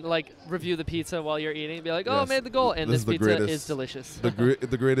and then like review the pizza while you're eating. Be like, oh, I made the goal, and this pizza is delicious.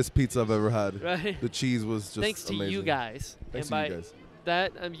 The greatest pizza I've ever had. Right. The cheese was just Thanks to amazing. you guys. Thanks and to you guys.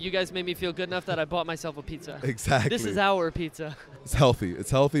 That you guys made me feel good enough that I bought myself a pizza. Exactly. This is our pizza. It's healthy. It's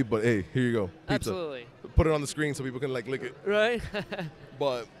healthy, but hey, here you go. Pizza. Absolutely. Put it on the screen so people can like lick it. Right.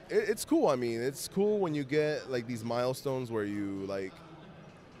 But it's cool. I mean, it's cool when you get like these milestones where you like,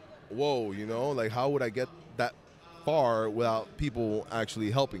 whoa, you know, like how would I get that far without people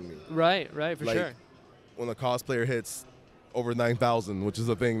actually helping me? Right, for like, sure. When a cosplayer hits over 9,000, which is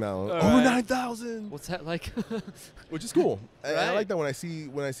a thing now. All over right. 9,000. What's that like? Which is cool. Right. I like that when I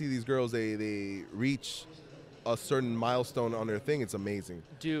see these girls, they reach a certain milestone on their thing. It's amazing.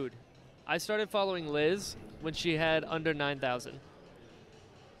 Dude, I started following Liz when she had under 9,000.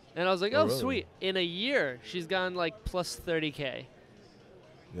 And I was like, oh, really? sweet. In a year, she's gone like plus 30K.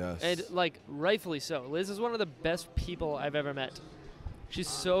 Yes. And, like, rightfully so. Liz is one of the best people I've ever met. She's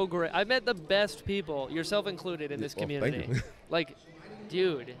so great. I've met the best people, yourself included, in this community. Thank you. Like,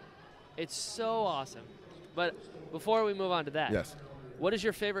 dude, it's so awesome. But before we move on to that, Yes. what is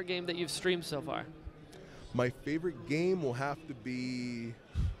your favorite game that you've streamed so far? My favorite game will have to be.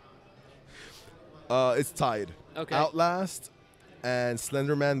 It's tied. Okay. Outlast and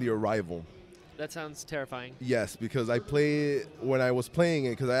Slenderman: The Arrival. That sounds terrifying. Yes, because I play when I was playing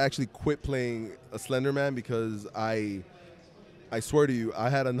it, because I actually quit playing a Slenderman because I swear to you, I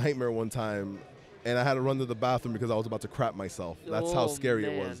had a nightmare one time, and I had to run to the bathroom because I was about to crap myself. That's how scary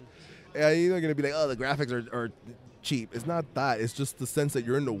it was. And you're gonna be like, oh, the graphics are cheap. It's not that. It's just the sense that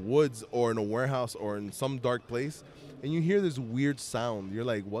you're in the woods or in a warehouse or in some dark place, and you hear this weird sound. You're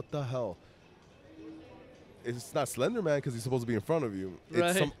like, what the hell? It's not Slenderman because he's supposed to be in front of you. Right.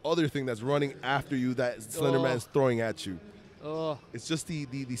 It's some other thing that's running after you that Slenderman is throwing at you. Oh. It's just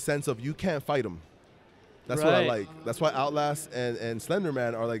the sense of you can't fight him. That's what I like. That's why Outlast and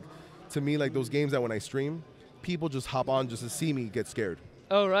Slenderman are, like, to me, like those games that when I stream, people just hop on just to see me get scared.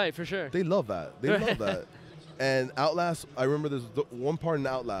 Oh, right, for sure. They love that. They love that. And Outlast, I remember there's one part in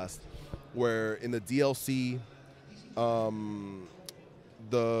Outlast where in the DLC, the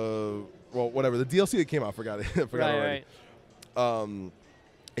DLC that came out, I forgot already. Right.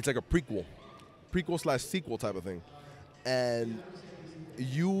 It's like a prequel/sequel type of thing, and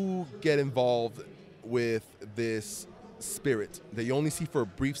you get involved with this spirit that you only see for a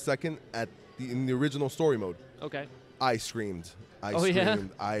brief second in the original story mode. Okay. I screamed. Yeah?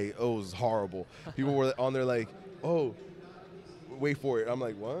 It was horrible. People were on there like, oh, wait for it. I'm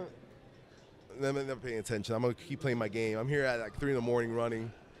like, what? And I'm never paying attention. I'm going to keep playing my game. I'm here at like 3 in the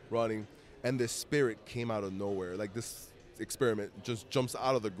morning running. And this spirit came out of nowhere. Like, this experiment just jumps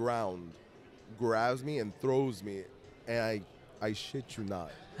out of the ground, grabs me and throws me. And I shit you not.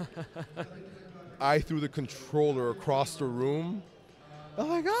 I threw the controller across the room. I'm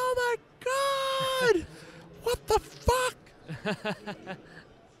like, oh my God, what the fuck?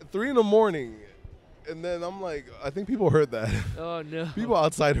 3 in the morning. And then I'm like, I think people heard that. Oh, no. People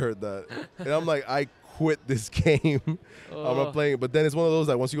outside heard that. And I'm like, I quit this game. I'm not playing it. But then it's one of those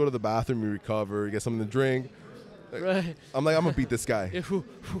that once you go to the bathroom, you recover, you get something to drink. Right. I'm like, I'm going to beat this guy.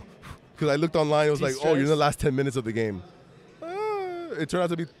 Because I looked online, it was like, oh, you're in the last 10 minutes of the game. It turned out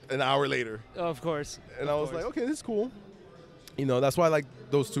to be an hour later. Oh, of course. And I was like, okay, this is cool. You know, that's why I like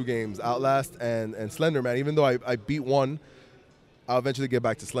those 2 games, Outlast and Slenderman. Even though I beat one, I'll eventually get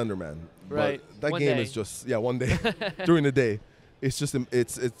back to Slenderman. Right. But that game is just, one day during the day. It's just,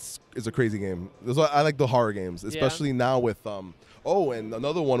 it's a crazy game. That's why I like the horror games, especially now with, and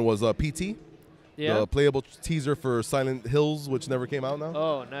another one was PT. Yeah. The playable teaser for Silent Hills, which never came out now.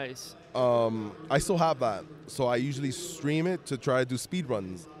 Oh, nice. I still have that. So I usually stream it to try to do speed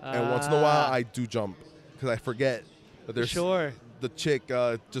runs. And once in a while, I do jump because I forget that there's the chick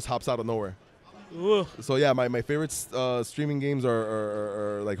just hops out of nowhere. Ooh. So yeah, my favorite streaming games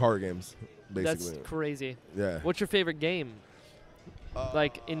are like horror games, basically. That's crazy. Yeah. What's your favorite game?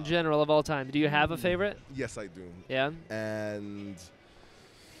 Like in general of all time, do you have a favorite? Yes, I do. Yeah. And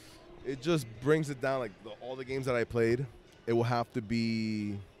it just brings it down. Like all the games that I played, it will have to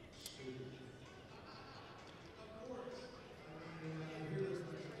be.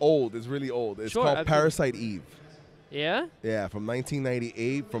 Old. It's really old. It's called Parasite Eve. Yeah? Yeah, from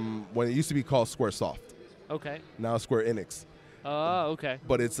 1998, from when it used to be called Squaresoft. Okay. Now Square Enix. Oh, okay.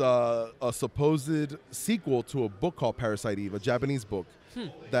 But it's a supposed sequel to a book called Parasite Eve, a Japanese book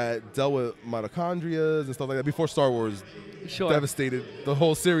that dealt with mitochondria and stuff like that before Star Wars devastated the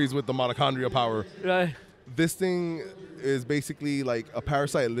whole series with the mitochondria power. Right. This thing is basically like a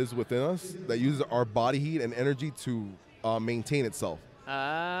parasite that lives within us that uses our body heat and energy to maintain itself.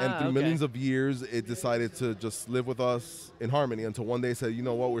 And through millions of years, it decided to just live with us in harmony until one day it said, you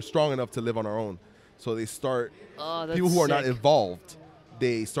know what, we're strong enough to live on our own. So they start, people who are not evolved,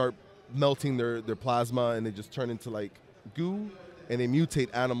 they start melting their plasma and they just turn into like goo, and they mutate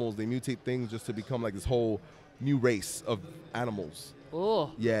animals, they mutate things just to become like this whole new race of animals.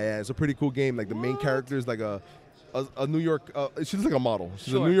 Oh. Yeah, it's a pretty cool game. Like the main character is like a New York, she's like a model.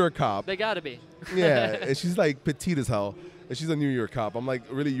 She's a New York cop. They gotta be. Yeah, and she's like petite as hell. And she's a New York cop. I'm like,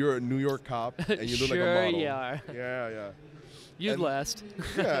 really, you're a New York cop and you look like a model. Sure you are. Yeah. You'd last.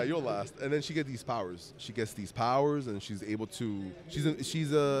 Yeah, you'll last. And then she gets these powers. And she's able to,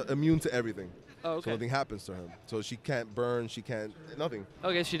 she's immune to everything. Oh, okay. So nothing happens to her. So she can't burn, nothing.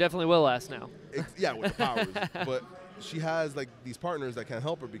 Okay, she definitely will last now. Yeah, with the powers. But she has like these partners that can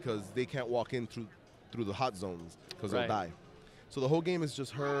help her because they can't walk in through the hot zones because they'll die. So the whole game is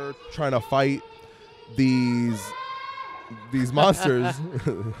just her trying to fight these these monsters,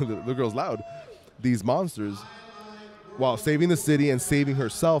 the girl's loud, these monsters, while saving the city and saving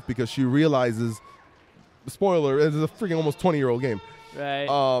herself because she realizes, spoiler, it's a freaking almost 20-year-old game. Right.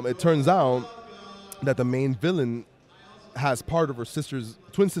 It turns out that the main villain has part of her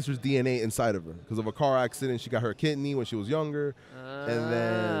twin sister's DNA inside of her because of a car accident. She got her kidney when she was younger, and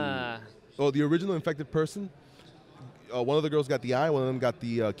then the original infected person, one of the girls got the eye, one of them got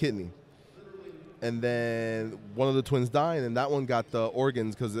the kidney, and then one of the twins died, and that one got the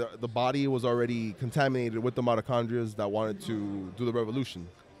organs because the body was already contaminated with the mitochondria that wanted to do the revolution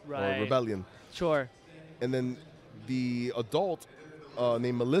or rebellion. Sure. And then the adult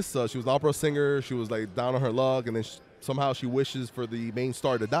named Melissa, she was an opera singer. She was like down on her luck, and then somehow she wishes for the main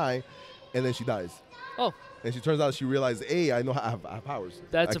star to die, and then she dies. Oh. And she turns out she realized, hey, I know I have powers.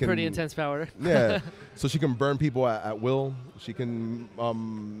 That's a pretty intense power. Yeah. So she can burn people at will. She can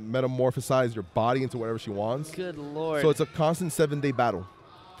metamorphosize your body into whatever she wants. Good Lord. So it's a constant 7-day battle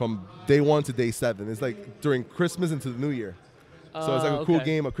from day 1 to day 7. It's like during Christmas into the New Year. So it's like a cool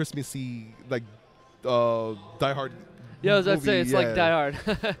game, a Christmassy, like Die Hard. Yeah, I was about to say, it's like Die Hard.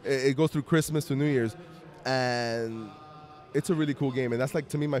 It goes through Christmas to New Year's, and it's a really cool game. And that's like,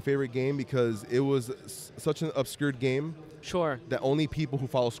 to me, my favorite game because it was such an obscure game. Sure. That only people who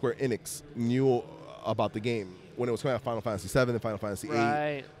follow Square Enix knew about the game. When it was coming out, Final Fantasy 7 and Final Fantasy 8,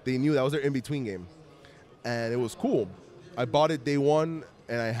 right. They knew that was their in-between game. And it was cool. I bought it day 1,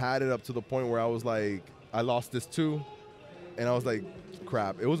 and I had it up to the point where I was like, I lost this too. And I was like,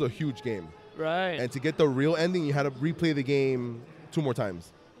 crap. It was a huge game. Right. And to get the real ending, you had to replay the game 2 more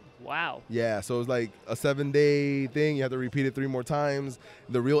times. Wow. Yeah, so it was like a 7-day thing. You had to repeat it 3 more times.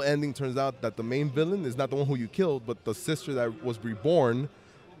 The real ending turns out that the main villain is not the one who you killed, but the sister that was reborn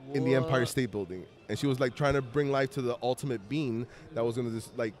in the Empire State Building. And she was like trying to bring life to the ultimate being that was going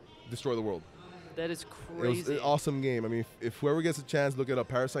to destroy the world. That is crazy. It was an awesome game. I mean, if whoever gets a chance, look it up.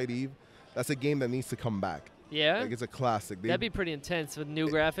 Parasite Eve. That's a game that needs to come back. Yeah? Like, it's a classic. That'd be pretty intense with new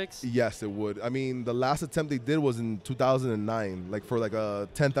graphics. Yes, it would. I mean, the last attempt they did was in 2009, like for like a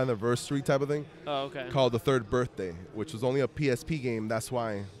 10th anniversary type of thing. Oh, okay. Called The Third Birthday, which was only a PSP game. That's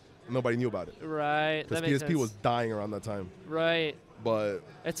why nobody knew about it. Right. Because PSP was dying around that time. Right. But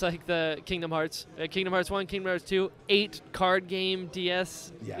it's like the Kingdom Hearts. Kingdom Hearts 1, Kingdom Hearts 2, 8-card game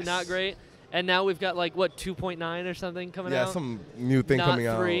DS. Yes. Not great. And now we've got like, what, 2.9 or something coming out? Yeah, some new thing coming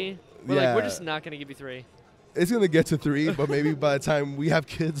out. Not 3. We're just not going to give you 3. It's going to get to 3, but maybe by the time we have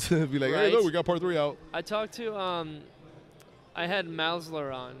kids, it'll be like, hey, look, we got part 3 out. I talked to, I had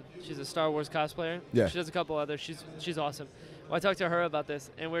Mausler on. She's a Star Wars cosplayer. Yeah. She does a couple others. She's awesome. Well, I talked to her about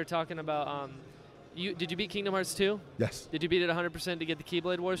this, and we were talking about, did you beat Kingdom Hearts 2? Yes. Did you beat it 100% to get the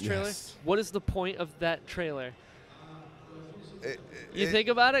Keyblade Wars trailer? Yes. What is the point of that trailer? You think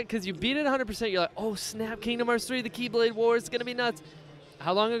about it? Because you beat it 100%, you're like, oh, snap, Kingdom Hearts 3, the Keyblade Wars, it's going to be nuts.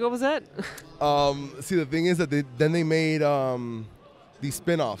 How long ago was that? See, the thing is that they made these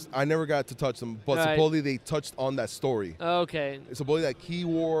spin-offs. I never got to touch them, but supposedly they touched on that story. Okay. Supposedly that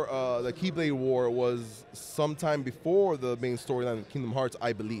the Keyblade War was sometime before the main storyline of Kingdom Hearts,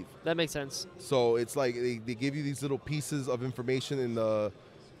 I believe. That makes sense. So it's like they give you these little pieces of information in the,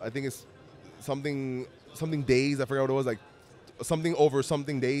 I think it's something days. I forgot what it was, like something over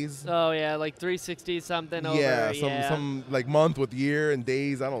something days. Oh yeah, like 360 something over. Yeah, some like month with year and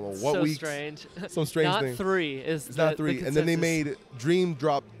days. I don't know what weeks. So strange. Some strange not thing. 3 is. It's not 3, and then they made Dream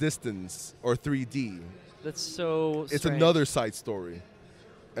Drop Distance or 3D. That's so. It's strange. another side story,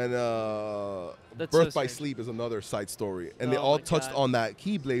 and Birth by Sleep is another side story, and they all touched on that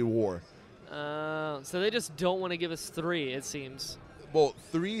Keyblade War. So they just don't want to give us 3. It seems. Well,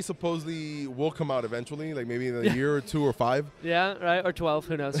 3 supposedly will come out eventually, like maybe in a year or 2 or 5. Yeah, right, or 12.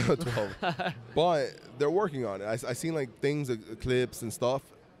 Who knows? 12. But they're working on it. I seen like things, clips and stuff.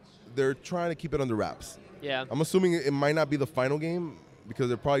 They're trying to keep it under wraps. Yeah. I'm assuming it might not be the final game because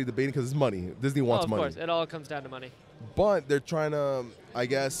they're probably debating because it's money. Disney wants money. Of course, it all comes down to money. But they're trying to, I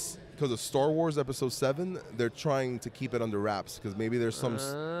guess, because of Star Wars Episode 7, they're trying to keep it under wraps because maybe there's some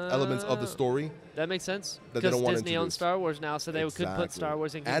elements of the story. That makes sense. That they don't want to Disney owns Star Wars now, so they could put Star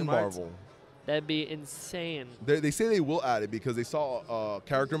Wars in Kingdom Hearts. And Marvel. That'd be insane. They say they will add it because they saw a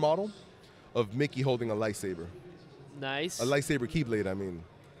character model of Mickey holding a lightsaber. Nice. A lightsaber Keyblade, I mean.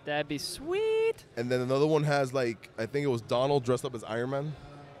 That'd be sweet. And then another one has like, I think it was Donald dressed up as Iron Man.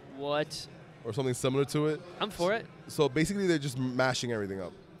 What? Or something similar to it. I'm for it. So basically they're just mashing everything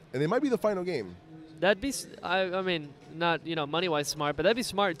up. And it might be the final game. That'd be, I mean, not, money-wise smart, but that'd be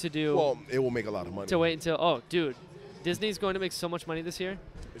smart to do. Well, it will make a lot of money. To wait until, oh, dude, Disney's going to make so much money this year.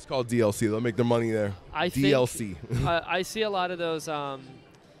 It's called DLC. They'll make their money there. DLC. I see a lot of those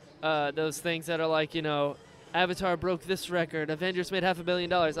things that are like, Avatar broke this record. Avengers made $500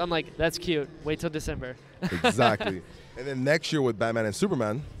 million. I'm like, that's cute. Wait till December. Exactly. And then next year with Batman and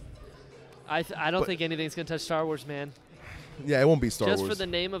Superman. I don't think anything's going to touch Star Wars, man. Yeah, it won't be Star Wars. Just for the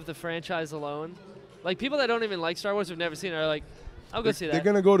name of the franchise alone. Like, people that don't even like Star Wars, who've never seen it, are like, I'll go see that. They're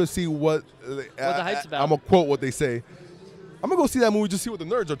going to go to see what the hype's about. I'm going to quote what they say. I'm going to go see that movie just see what the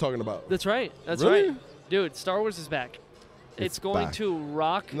nerds are talking about. That's right. That's really? right. Dude, Star Wars is back. It's going back. to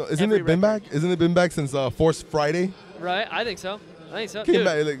rock. No, isn't it been back? Isn't it been back since Force Friday? Right? I think so. Dude,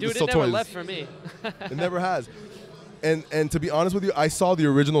 back, like, it never left for me. It never has. And to be honest with you, I saw the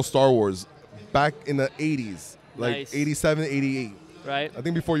original Star Wars back in the 80s. Like Nice. 87, 88. Right? I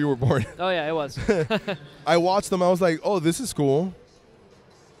think before you were born. Oh, yeah, it was. I watched them. I was like, oh, this is cool.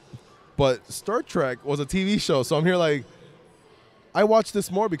 But Star Trek was a TV show. So I'm here like, I watched this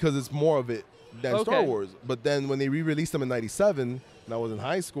more because it's more of it than Star Wars. But then when they re-released them in 97, and I was in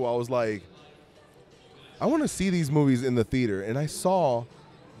high school, I was like, I want to see these movies in the theater. And I saw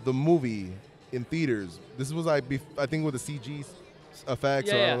the movie in theaters. This was like, I think with the CG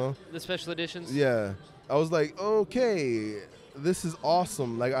effects. I don't know. The special editions. Yeah. I was like, okay, this is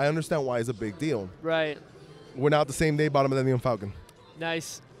awesome. Like, I understand why it's a big deal. Right. Went out the same day, bought a Millennium Falcon.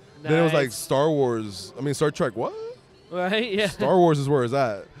 Nice. Then it was like Star Trek, what? Right, yeah. Star Wars is where it's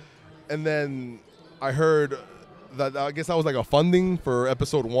at. And then I heard that, I guess that was like a funding for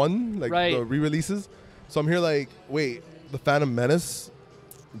episode 1, like the re-releases. So I'm here like, wait, The Phantom Menace,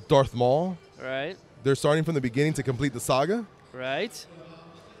 Darth Maul. Right. They're starting from the beginning to complete the saga. Right.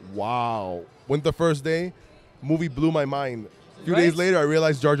 Wow. Went the first day, movie blew my mind. A few days later, I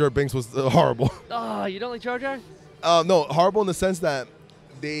realized Jar Jar Binks was horrible. Oh, you don't like Jar Jar? No, horrible in the sense that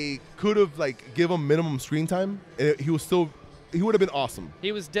they could have like give him minimum screen time, and he would have been awesome.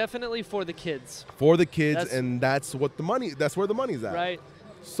 He was definitely for the kids. For the kids, and that's where the money's at. Right.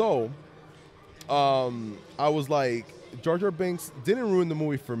 So, I was like, Jar Jar Binks didn't ruin the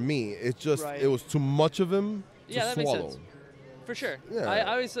movie for me. It's just it was too much of him to that swallow. makes sense. For sure. Yeah.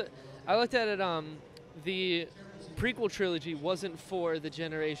 I looked at it. The prequel trilogy wasn't for the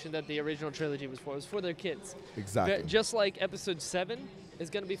generation that the original trilogy was for. It was for their kids. Exactly. Just like Episode 7 is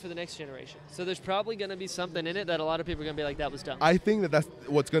going to be for the next generation. So there's probably going to be something in it that a lot of people are going to be like, that was dumb. I think that's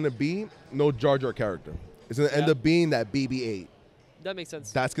what's going to be. No Jar Jar character. It's going to end up being that BB-8. That makes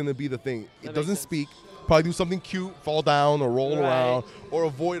sense. That's going to be the thing. It doesn't speak. Probably do something cute, fall down or roll around, or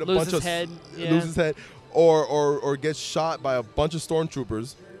avoid lose his head. Lose his head, or get shot by a bunch of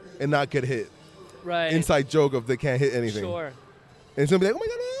stormtroopers and not get hit. Right. Inside joke of they can't hit anything. Sure. And it's gonna be like, oh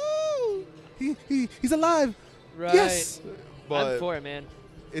my god, no! He's alive. Right. Yes. But I'm for it, man.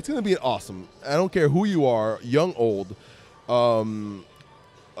 It's gonna be awesome. I don't care who you are, young, old,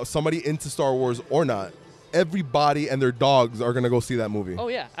 somebody into Star Wars or not. Everybody and their dogs are gonna go see that movie. Oh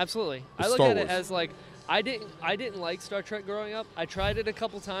yeah, absolutely. I look at it as like, I didn't like Star Trek growing up. I tried it a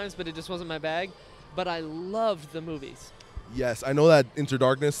couple times, but it just wasn't my bag. But I loved the movies. Yes, I know that Into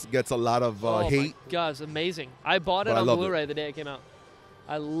Darkness gets a lot of hate. Oh my God, it's amazing. I bought it on Blu-ray the day it came out.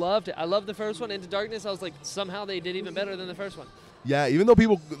 I loved it. I loved the first one. Into Darkness, I was like, somehow they did even better than the first one. Yeah, even though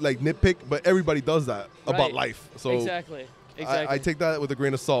people like nitpick, but everybody does that about life. So exactly. I take that with a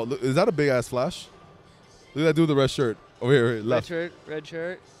grain of salt. Look, is that a big ass Flash? Look at that dude with the red shirt. Over here, left. Red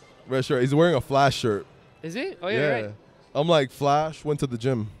shirt. Red shirt. He's wearing a Flash shirt. Is he? Oh yeah, right. I'm like, Flash went to the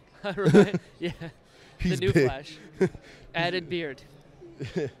gym. Right. Yeah. He's the new big. Flash. Added beard.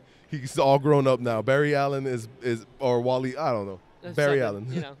 He's all grown up now. Barry Allen is or Wally. I don't know. Barry Allen.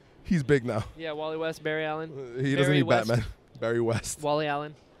 You know. He's big now. Yeah, Wally West, Barry Allen. He doesn't need Batman. Barry West. Wally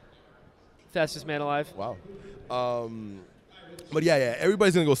Allen. Fastest man alive. Wow. But yeah,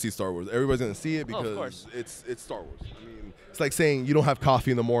 everybody's gonna go see Star Wars. Everybody's gonna see it because it's Star Wars. I mean, it's like saying you don't have coffee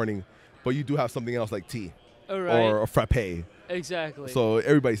in the morning, but you do have something else like tea or a frappe. Exactly. So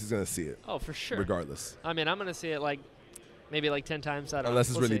everybody's gonna see it. Oh, for sure. Regardless. I mean, I'm gonna see it maybe 10 times. I don't know. Unless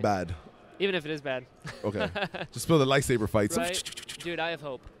it's really bad. Even if it is bad. Okay. Just spill the lightsaber fights. Right? Dude, I have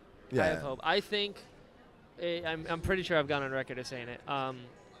hope. Yeah. I have hope. I think, I'm pretty sure I've gone on record as saying it.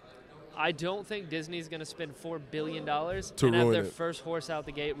 I don't think Disney's going to spend $4 billion and have their first horse out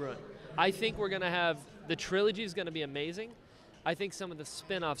the gate ruined. I think we're going to have, the trilogy is going to be amazing. I think some of the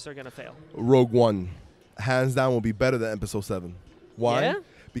spin-offs are going to fail. Rogue One, hands down, will be better than Episode 7. Why? Yeah?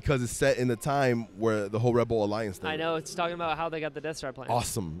 Because it's set in the time where the whole Rebel Alliance thing. I know. It's talking about how they got the Death Star plan.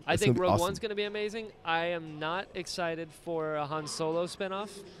 Awesome. I think Rogue One's going to be amazing. I am not excited for a Han Solo spinoff.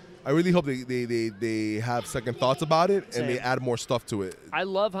 I really hope they have second thoughts about it and they add more stuff to it. I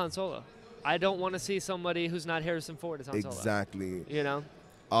love Han Solo. I don't want to see somebody who's not Harrison Ford as Han Solo. Exactly. You know?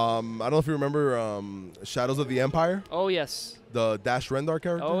 I don't know if you remember Shadows of the Empire, Oh, yes. the Dash Rendar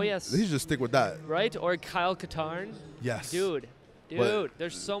character. Oh, yes. They should just stick with that. Right? Or Kyle Katarn. Yes. Dude, But-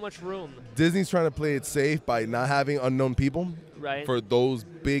 there's so much room. Disney's trying to play it safe by not having unknown people Right? for those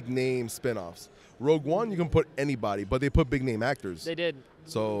big name spin-offs. Rogue One, you can put anybody, but they put big name actors. They did.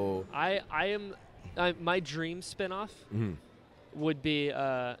 So My dream spinoff mhm. would be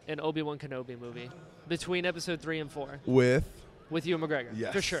an Obi-Wan Kenobi movie between episode 3 and 4 with Ewan McGregor.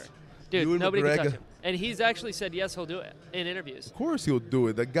 Yes. For sure. Dude, Ewan nobody can touch McGregor. him. And he's actually said yes, he'll do it in interviews. Of course he'll do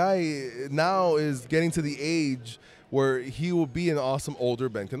it. The guy now is getting to the age where he will be an awesome older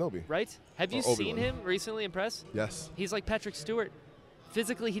Ben Kenobi. Right? Have you Or seen Obi-Wan. him recently in press? Yes. He's like Patrick Stewart.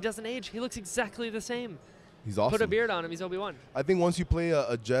 Physically, he doesn't age. He looks exactly the same. He's awesome. Put a beard on him, he's Obi-Wan. I think once you play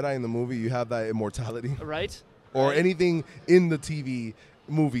a Jedi in the movie, you have that immortality. Right? Or Right? anything in the TV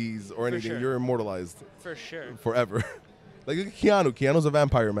movies or anything. sure. You're immortalized For sure. forever. Like look at Keanu. Keanu's a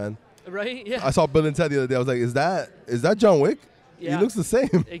vampire, man. Right? Yeah. I saw Bill and Ted the other day. I was like, is that John Wick? Yeah. He looks the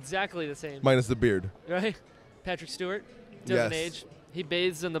same. Exactly the same. Minus the beard. Right? Patrick Stewart doesn't Yes. age. He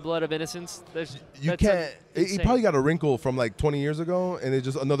bathes in the blood of innocence. You That's can't. He insane. probably got a wrinkle from like 20 years ago, and it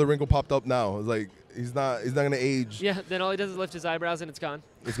just another wrinkle popped up now. It's like he's not gonna age. Yeah, then all he does is lift his eyebrows and it's gone.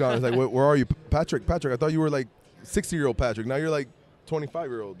 It's gone. It's like, where are you, Patrick? Patrick, I thought you were like 60-year-old Patrick. Now you're like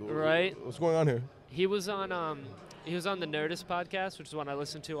 25-year-old. Right. What's going on here? He was on the Nerdist podcast, which is one I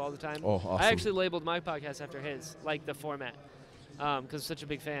listen to all the time. Oh, awesome. I actually labeled my podcast after his, like the format, because I'm such a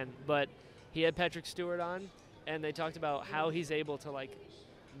big fan. But he had Patrick Stewart on, and they talked about how he's able to like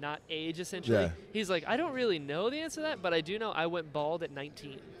not age essentially. Yeah. He's like, I don't really know the answer to that, but I do know I went bald at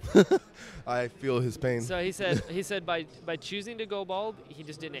 19. I feel his pain. So he said by choosing to go bald, he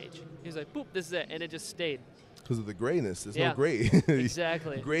just didn't age. He was like, boop, this is it, and it just stayed. Because of the grayness. There's Yeah. no gray.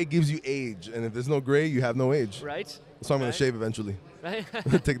 Exactly. Gray gives you age, and if there's no gray, you have no age. Right? So I'm gonna Right. shave eventually. Right?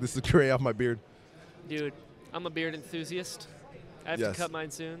 Take this gray off my beard. Dude, I'm a beard enthusiast. I have Yes. to cut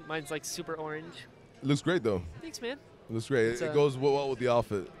mine soon. Mine's like super orange. It looks great though. Thanks, man. It looks great. It's It a- goes well with the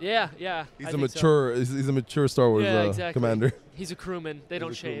outfit. Yeah, yeah. He's I a think so. mature. He's a mature Star Wars Yeah, exactly. commander. He's a crewman. They don't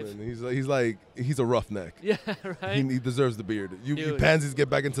He's a shave. crewman. He's a roughneck. Yeah, right. He deserves the beard. You Dude. pansies get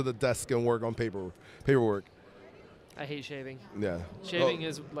back into the desk and work on paperwork. I hate shaving. Yeah. Shaving Oh,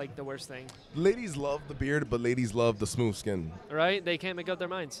 is like the worst thing. ladies love the beard, but ladies love the smooth skin. Right? They can't make up their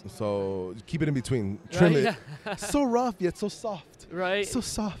minds. So keep it in between. Trim Right? it. So rough yet so soft. Right? So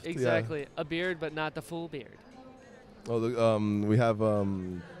soft. Yeah. Exactly. A beard, but not the full beard. Oh, we have a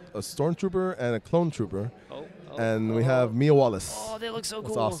stormtrooper and a clone trooper, Oh. and we have Mia Wallace. Oh, they look so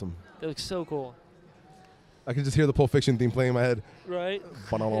That's cool. awesome. They look so cool. I can just hear the Pulp Fiction theme playing in my head. Right?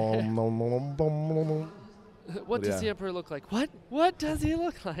 What But does the yeah. Emperor look like? What? What does he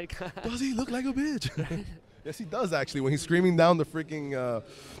look like? Does he look like a bitch? Yes, he does actually. When he's screaming down the freaking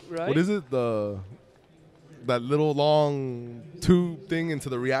Right? what is it? That little long tube thing into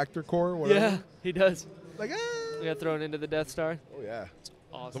the reactor core. Whatever. Yeah, he does. Like We got thrown into the Death Star. Oh yeah.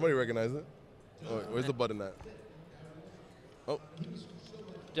 Awesome. Somebody recognize it. Oh, wait, where's the button at? Oh,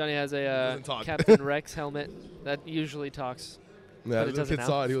 Johnny has a Doesn't talk. Captain Rex helmet that usually talks. yeah. But it The doesn't kid now.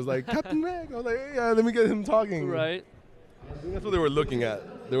 saw it. He was like, Captain Rex. I was like, hey, yeah, let me get him talking. Right? I think that's what they were looking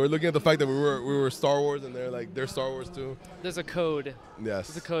at. They were looking at the fact that we were Star Wars, and they're Star Wars too. There's a code. Yes.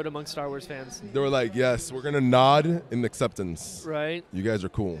 There's a code among Star Wars fans. They were like, yes, we're gonna nod in acceptance. Right? You guys are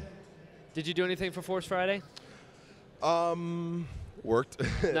cool. Did you do anything for Force Friday? Worked.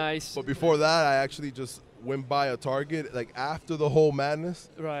 Nice. But before that, I actually just went by a Target. Like after the whole madness,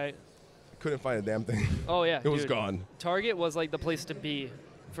 Right. couldn't find a damn thing. Oh, yeah. It was dude. gone. Target was like the place to be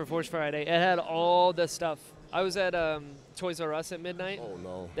for Force Friday. It had all the stuff. I was at Toys R Us at midnight. Oh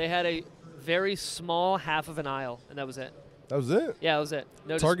no. They had a very small half of an aisle, and that was it. That was it. Yeah, that was it.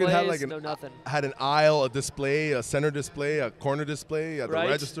 No Target displays, had like no nothing. had an aisle, a display, a center display, a corner display at Right?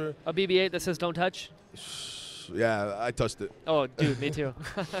 the register. A BB-8 that says "Don't touch." Yeah, I touched it. Oh, dude, me too.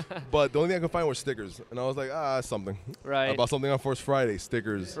 But the only thing I could find were stickers, and I was like, something. I Right. bought something on Force Friday,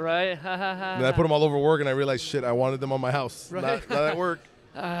 stickers. Right. Ha ha ha. And I put them all over work, and I realized, shit, I wanted them on my house, Right. not at work.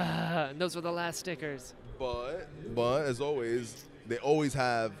 Those were the last stickers. But as always, they always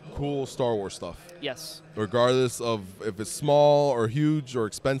have cool Star Wars stuff. Yes. Regardless of if it's small or huge or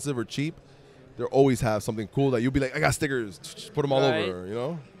expensive or cheap, they always have something cool that you'll be like, I got stickers. Just put them all Right. over, you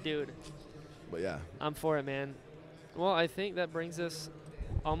know? Dude, But yeah. I'm for it, man. Well, I think that brings us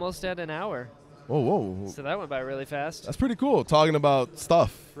almost at an hour. Whoa. So that went by really fast. That's pretty cool. Talking about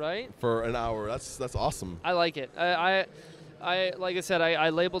stuff Right? for an hour. That's awesome. I like it. I like I said, I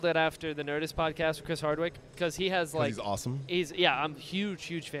labeled it after the Nerdist podcast with Chris Hardwick because he has 'Cause like he's awesome. I'm a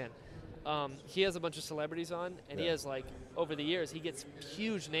huge fan. he has a bunch of celebrities on, and he Yeah. has, like, over the years, he gets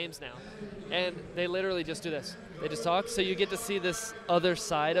huge names now. And they literally just do this. They just talk, so you get to see this other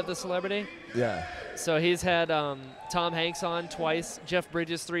side of the celebrity. Yeah. So he's had Tom Hanks on twice, Jeff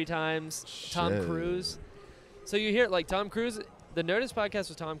Bridges 3 times, Tom Shit. Cruise. So you hear, like, Tom Cruise, the Nerdist podcast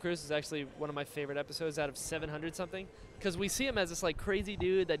with Tom Cruise is actually one of my favorite episodes out of 700-something. Because we see him as this, like, crazy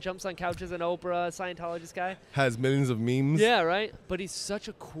dude that jumps on couches in Oprah, Scientologist guy. Has millions of memes. Yeah, right? But he's such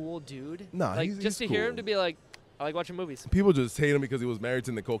a cool dude. Nah, like, he's just to cool. hear him to be like, I like watching movies. People just hate him because he was married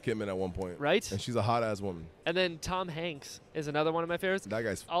to Nicole Kidman at one point. Right? And she's a hot-ass woman. And then Tom Hanks is another one of my favorites. That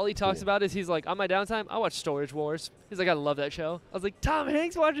guy's All he talks cool. about is he's like, on my downtime, I watch Storage Wars. He's like, I love that show. I was like, Tom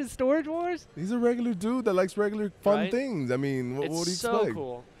Hanks watches Storage Wars? He's a regular dude that likes regular fun Right? things. I mean, what do you It's so expect?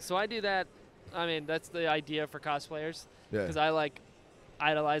 cool. So I do that. I mean, that's the idea for cosplayers. Yeah. Because I, like,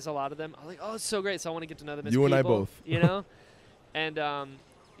 idolize a lot of them. I'm like, oh, it's so great. So I want to get to know them as You and I people, both. You know? And,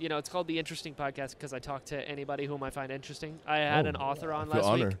 you know, it's called The Interesting Podcast because I talk to anybody whom I find interesting. I had an author on I feel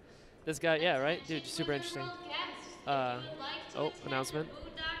last week. honored. This guy, yeah, right? Dude, super interesting. Announcement.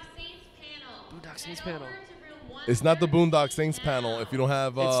 Boondock Saints panel. It's not the Boondock Saints panel if you don't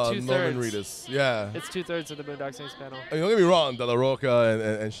have It's Norman 2/3. Reedus. Yeah. It's 2/3 of the Boondock Saints panel. I mean, don't get me wrong, De La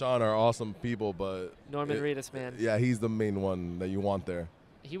Roca and Sean are awesome people, but Norman Reedus, man. yeah, he's the main one that you want there.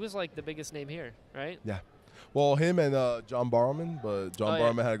 He was like the biggest name here, right? Yeah. Well, him and John Barrowman, but John Oh,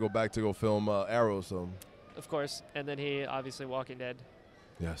 yeah. Barrowman had to go back to go film Arrow, so Of course. And then he obviously Walking Dead.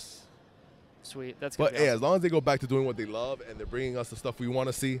 yes. Sweet. That's gonna But be hey, awesome. as long as they go back to doing what they love and they're bringing us the stuff we want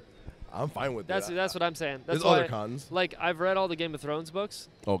to see, I'm fine with that. That's what I'm saying. That's There's why, other cons. Like, I've read all the Game of Thrones books,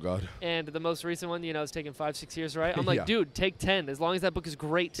 Oh God. and the most recent one, you know, it's taken 5-6 years, right? I'm like, Yeah. dude, take 10 as long as that book is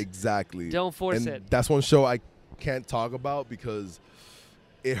great. Exactly. Don't force and it. That's one show I can't talk about because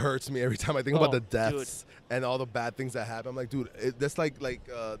it hurts me every time I think about Oh, the deaths and all the bad things that happen. I'm like, dude, that's like Try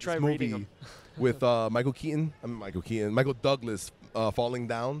this reading movie 'em. with Michael Douglas, Falling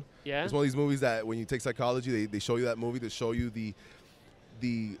Down. Yeah? It's one of these movies that when you take psychology, they show you that movie to show you the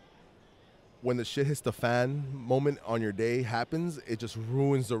when the shit hits the fan moment on your day happens, it just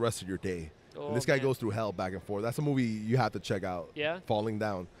ruins the rest of your day. Oh, And this guy man. goes through hell back and forth. That's a movie you have to check out. Yeah? Falling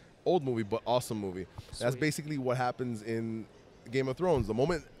Down. Old movie, but awesome movie. That's Sweet. basically what happens in Game of Thrones. The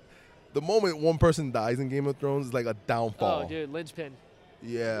moment one person dies in Game of Thrones is like a downfall. Oh, dude, linchpin.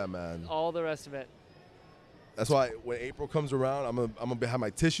 Yeah, man. All the rest of it. That's why when April comes around, I'm gonna have my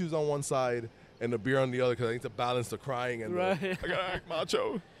tissues on one side and the beer on the other because I need to balance the crying and Right. I gotta act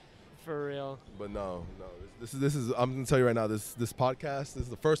macho. For real. But no. This is. I'm gonna tell you right now. This podcast. This is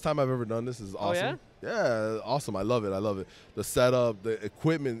the first time I've ever done this. This is Oh, awesome. Yeah, awesome. I love it. The setup, the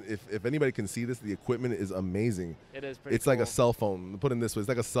equipment. If anybody can see this, the equipment is amazing. It is pretty It's like a cool. cell phone. Put it this way, it's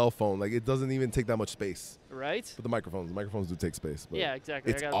like a cell phone. Like it doesn't even take that much space. Right? But the microphones do take space. But Yeah,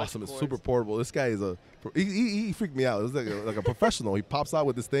 exactly. I It's got a bunch awesome. of It's cords. super portable. This guy is he freaked me out. It was like a professional. He pops out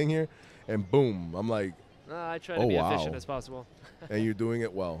with this thing here, and boom. I'm like, I try to Oh, be wow. efficient as possible. and you're doing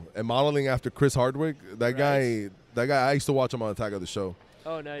it well. And modeling after Chris Hardwick, that guy. I used to watch him on Attack of the Show.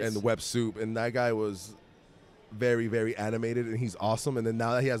 Oh, nice. And the Web Soup, and that guy was very, very animated, and he's awesome. And then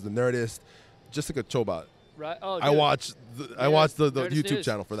now that he has the Nerdist, just like a Chobot. Right? Oh, I dude. watch the Nerdist YouTube News.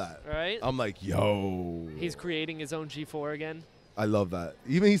 channel for that. Right? I'm like, yo. He's creating his own G4 again. I love that.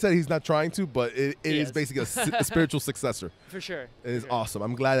 Even he said he's not trying to, but it He is is. basically a spiritual successor. For sure. And it's For sure. awesome.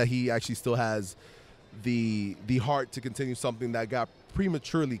 I'm glad that he actually still has the heart to continue something that got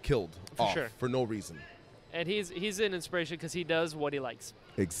prematurely killed For off sure. for no reason. And he's an inspiration because he does what he likes.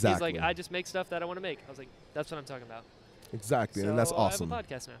 Exactly. He's like, I just make stuff that I want to make. I was like, that's what I'm talking about. Exactly, So and that's awesome. I have a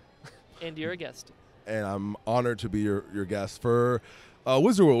podcast now. And you're a guest. And I'm honored to be your guest for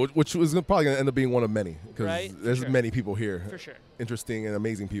Wizard World, which was probably going to end up being one of many because Right, for there's sure. many people here. For sure. Interesting and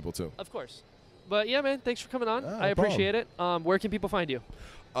amazing people too. Of course. But yeah, man, thanks for coming on. Ah, I no appreciate it. Where can people find you?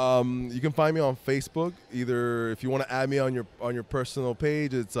 You can find me on Facebook. Either if you want to add me on your personal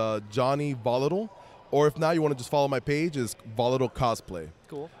page, it's Johnny Volatile, or if not, you want to just follow my page, is Volatile Cosplay.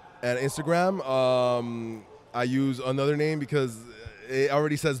 Cool. And Instagram, I use another name because it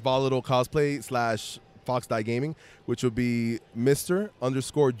already says Volatile Cosplay / Fox Die Gaming, which would be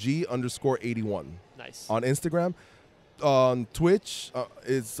Mr_G_81 Nice. on Instagram. On Twitch,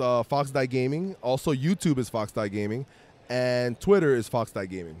 it's Fox Die Gaming. Also, YouTube is Fox Die Gaming, and Twitter is Fox Die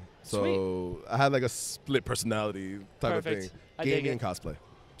Gaming. So I had like a split personality type Perfect. of thing, I dig gaming it. and cosplay.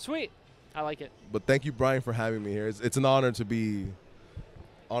 Sweet. I like it. But thank you, Brian, for having me here. It's an honor to be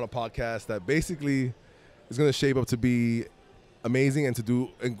on a podcast that basically is going to shape up to be amazing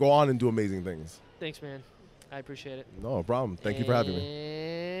and go on and do amazing things. Thanks, man. I appreciate it. No problem. Thank you for having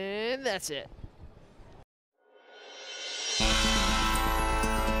me. And that's it.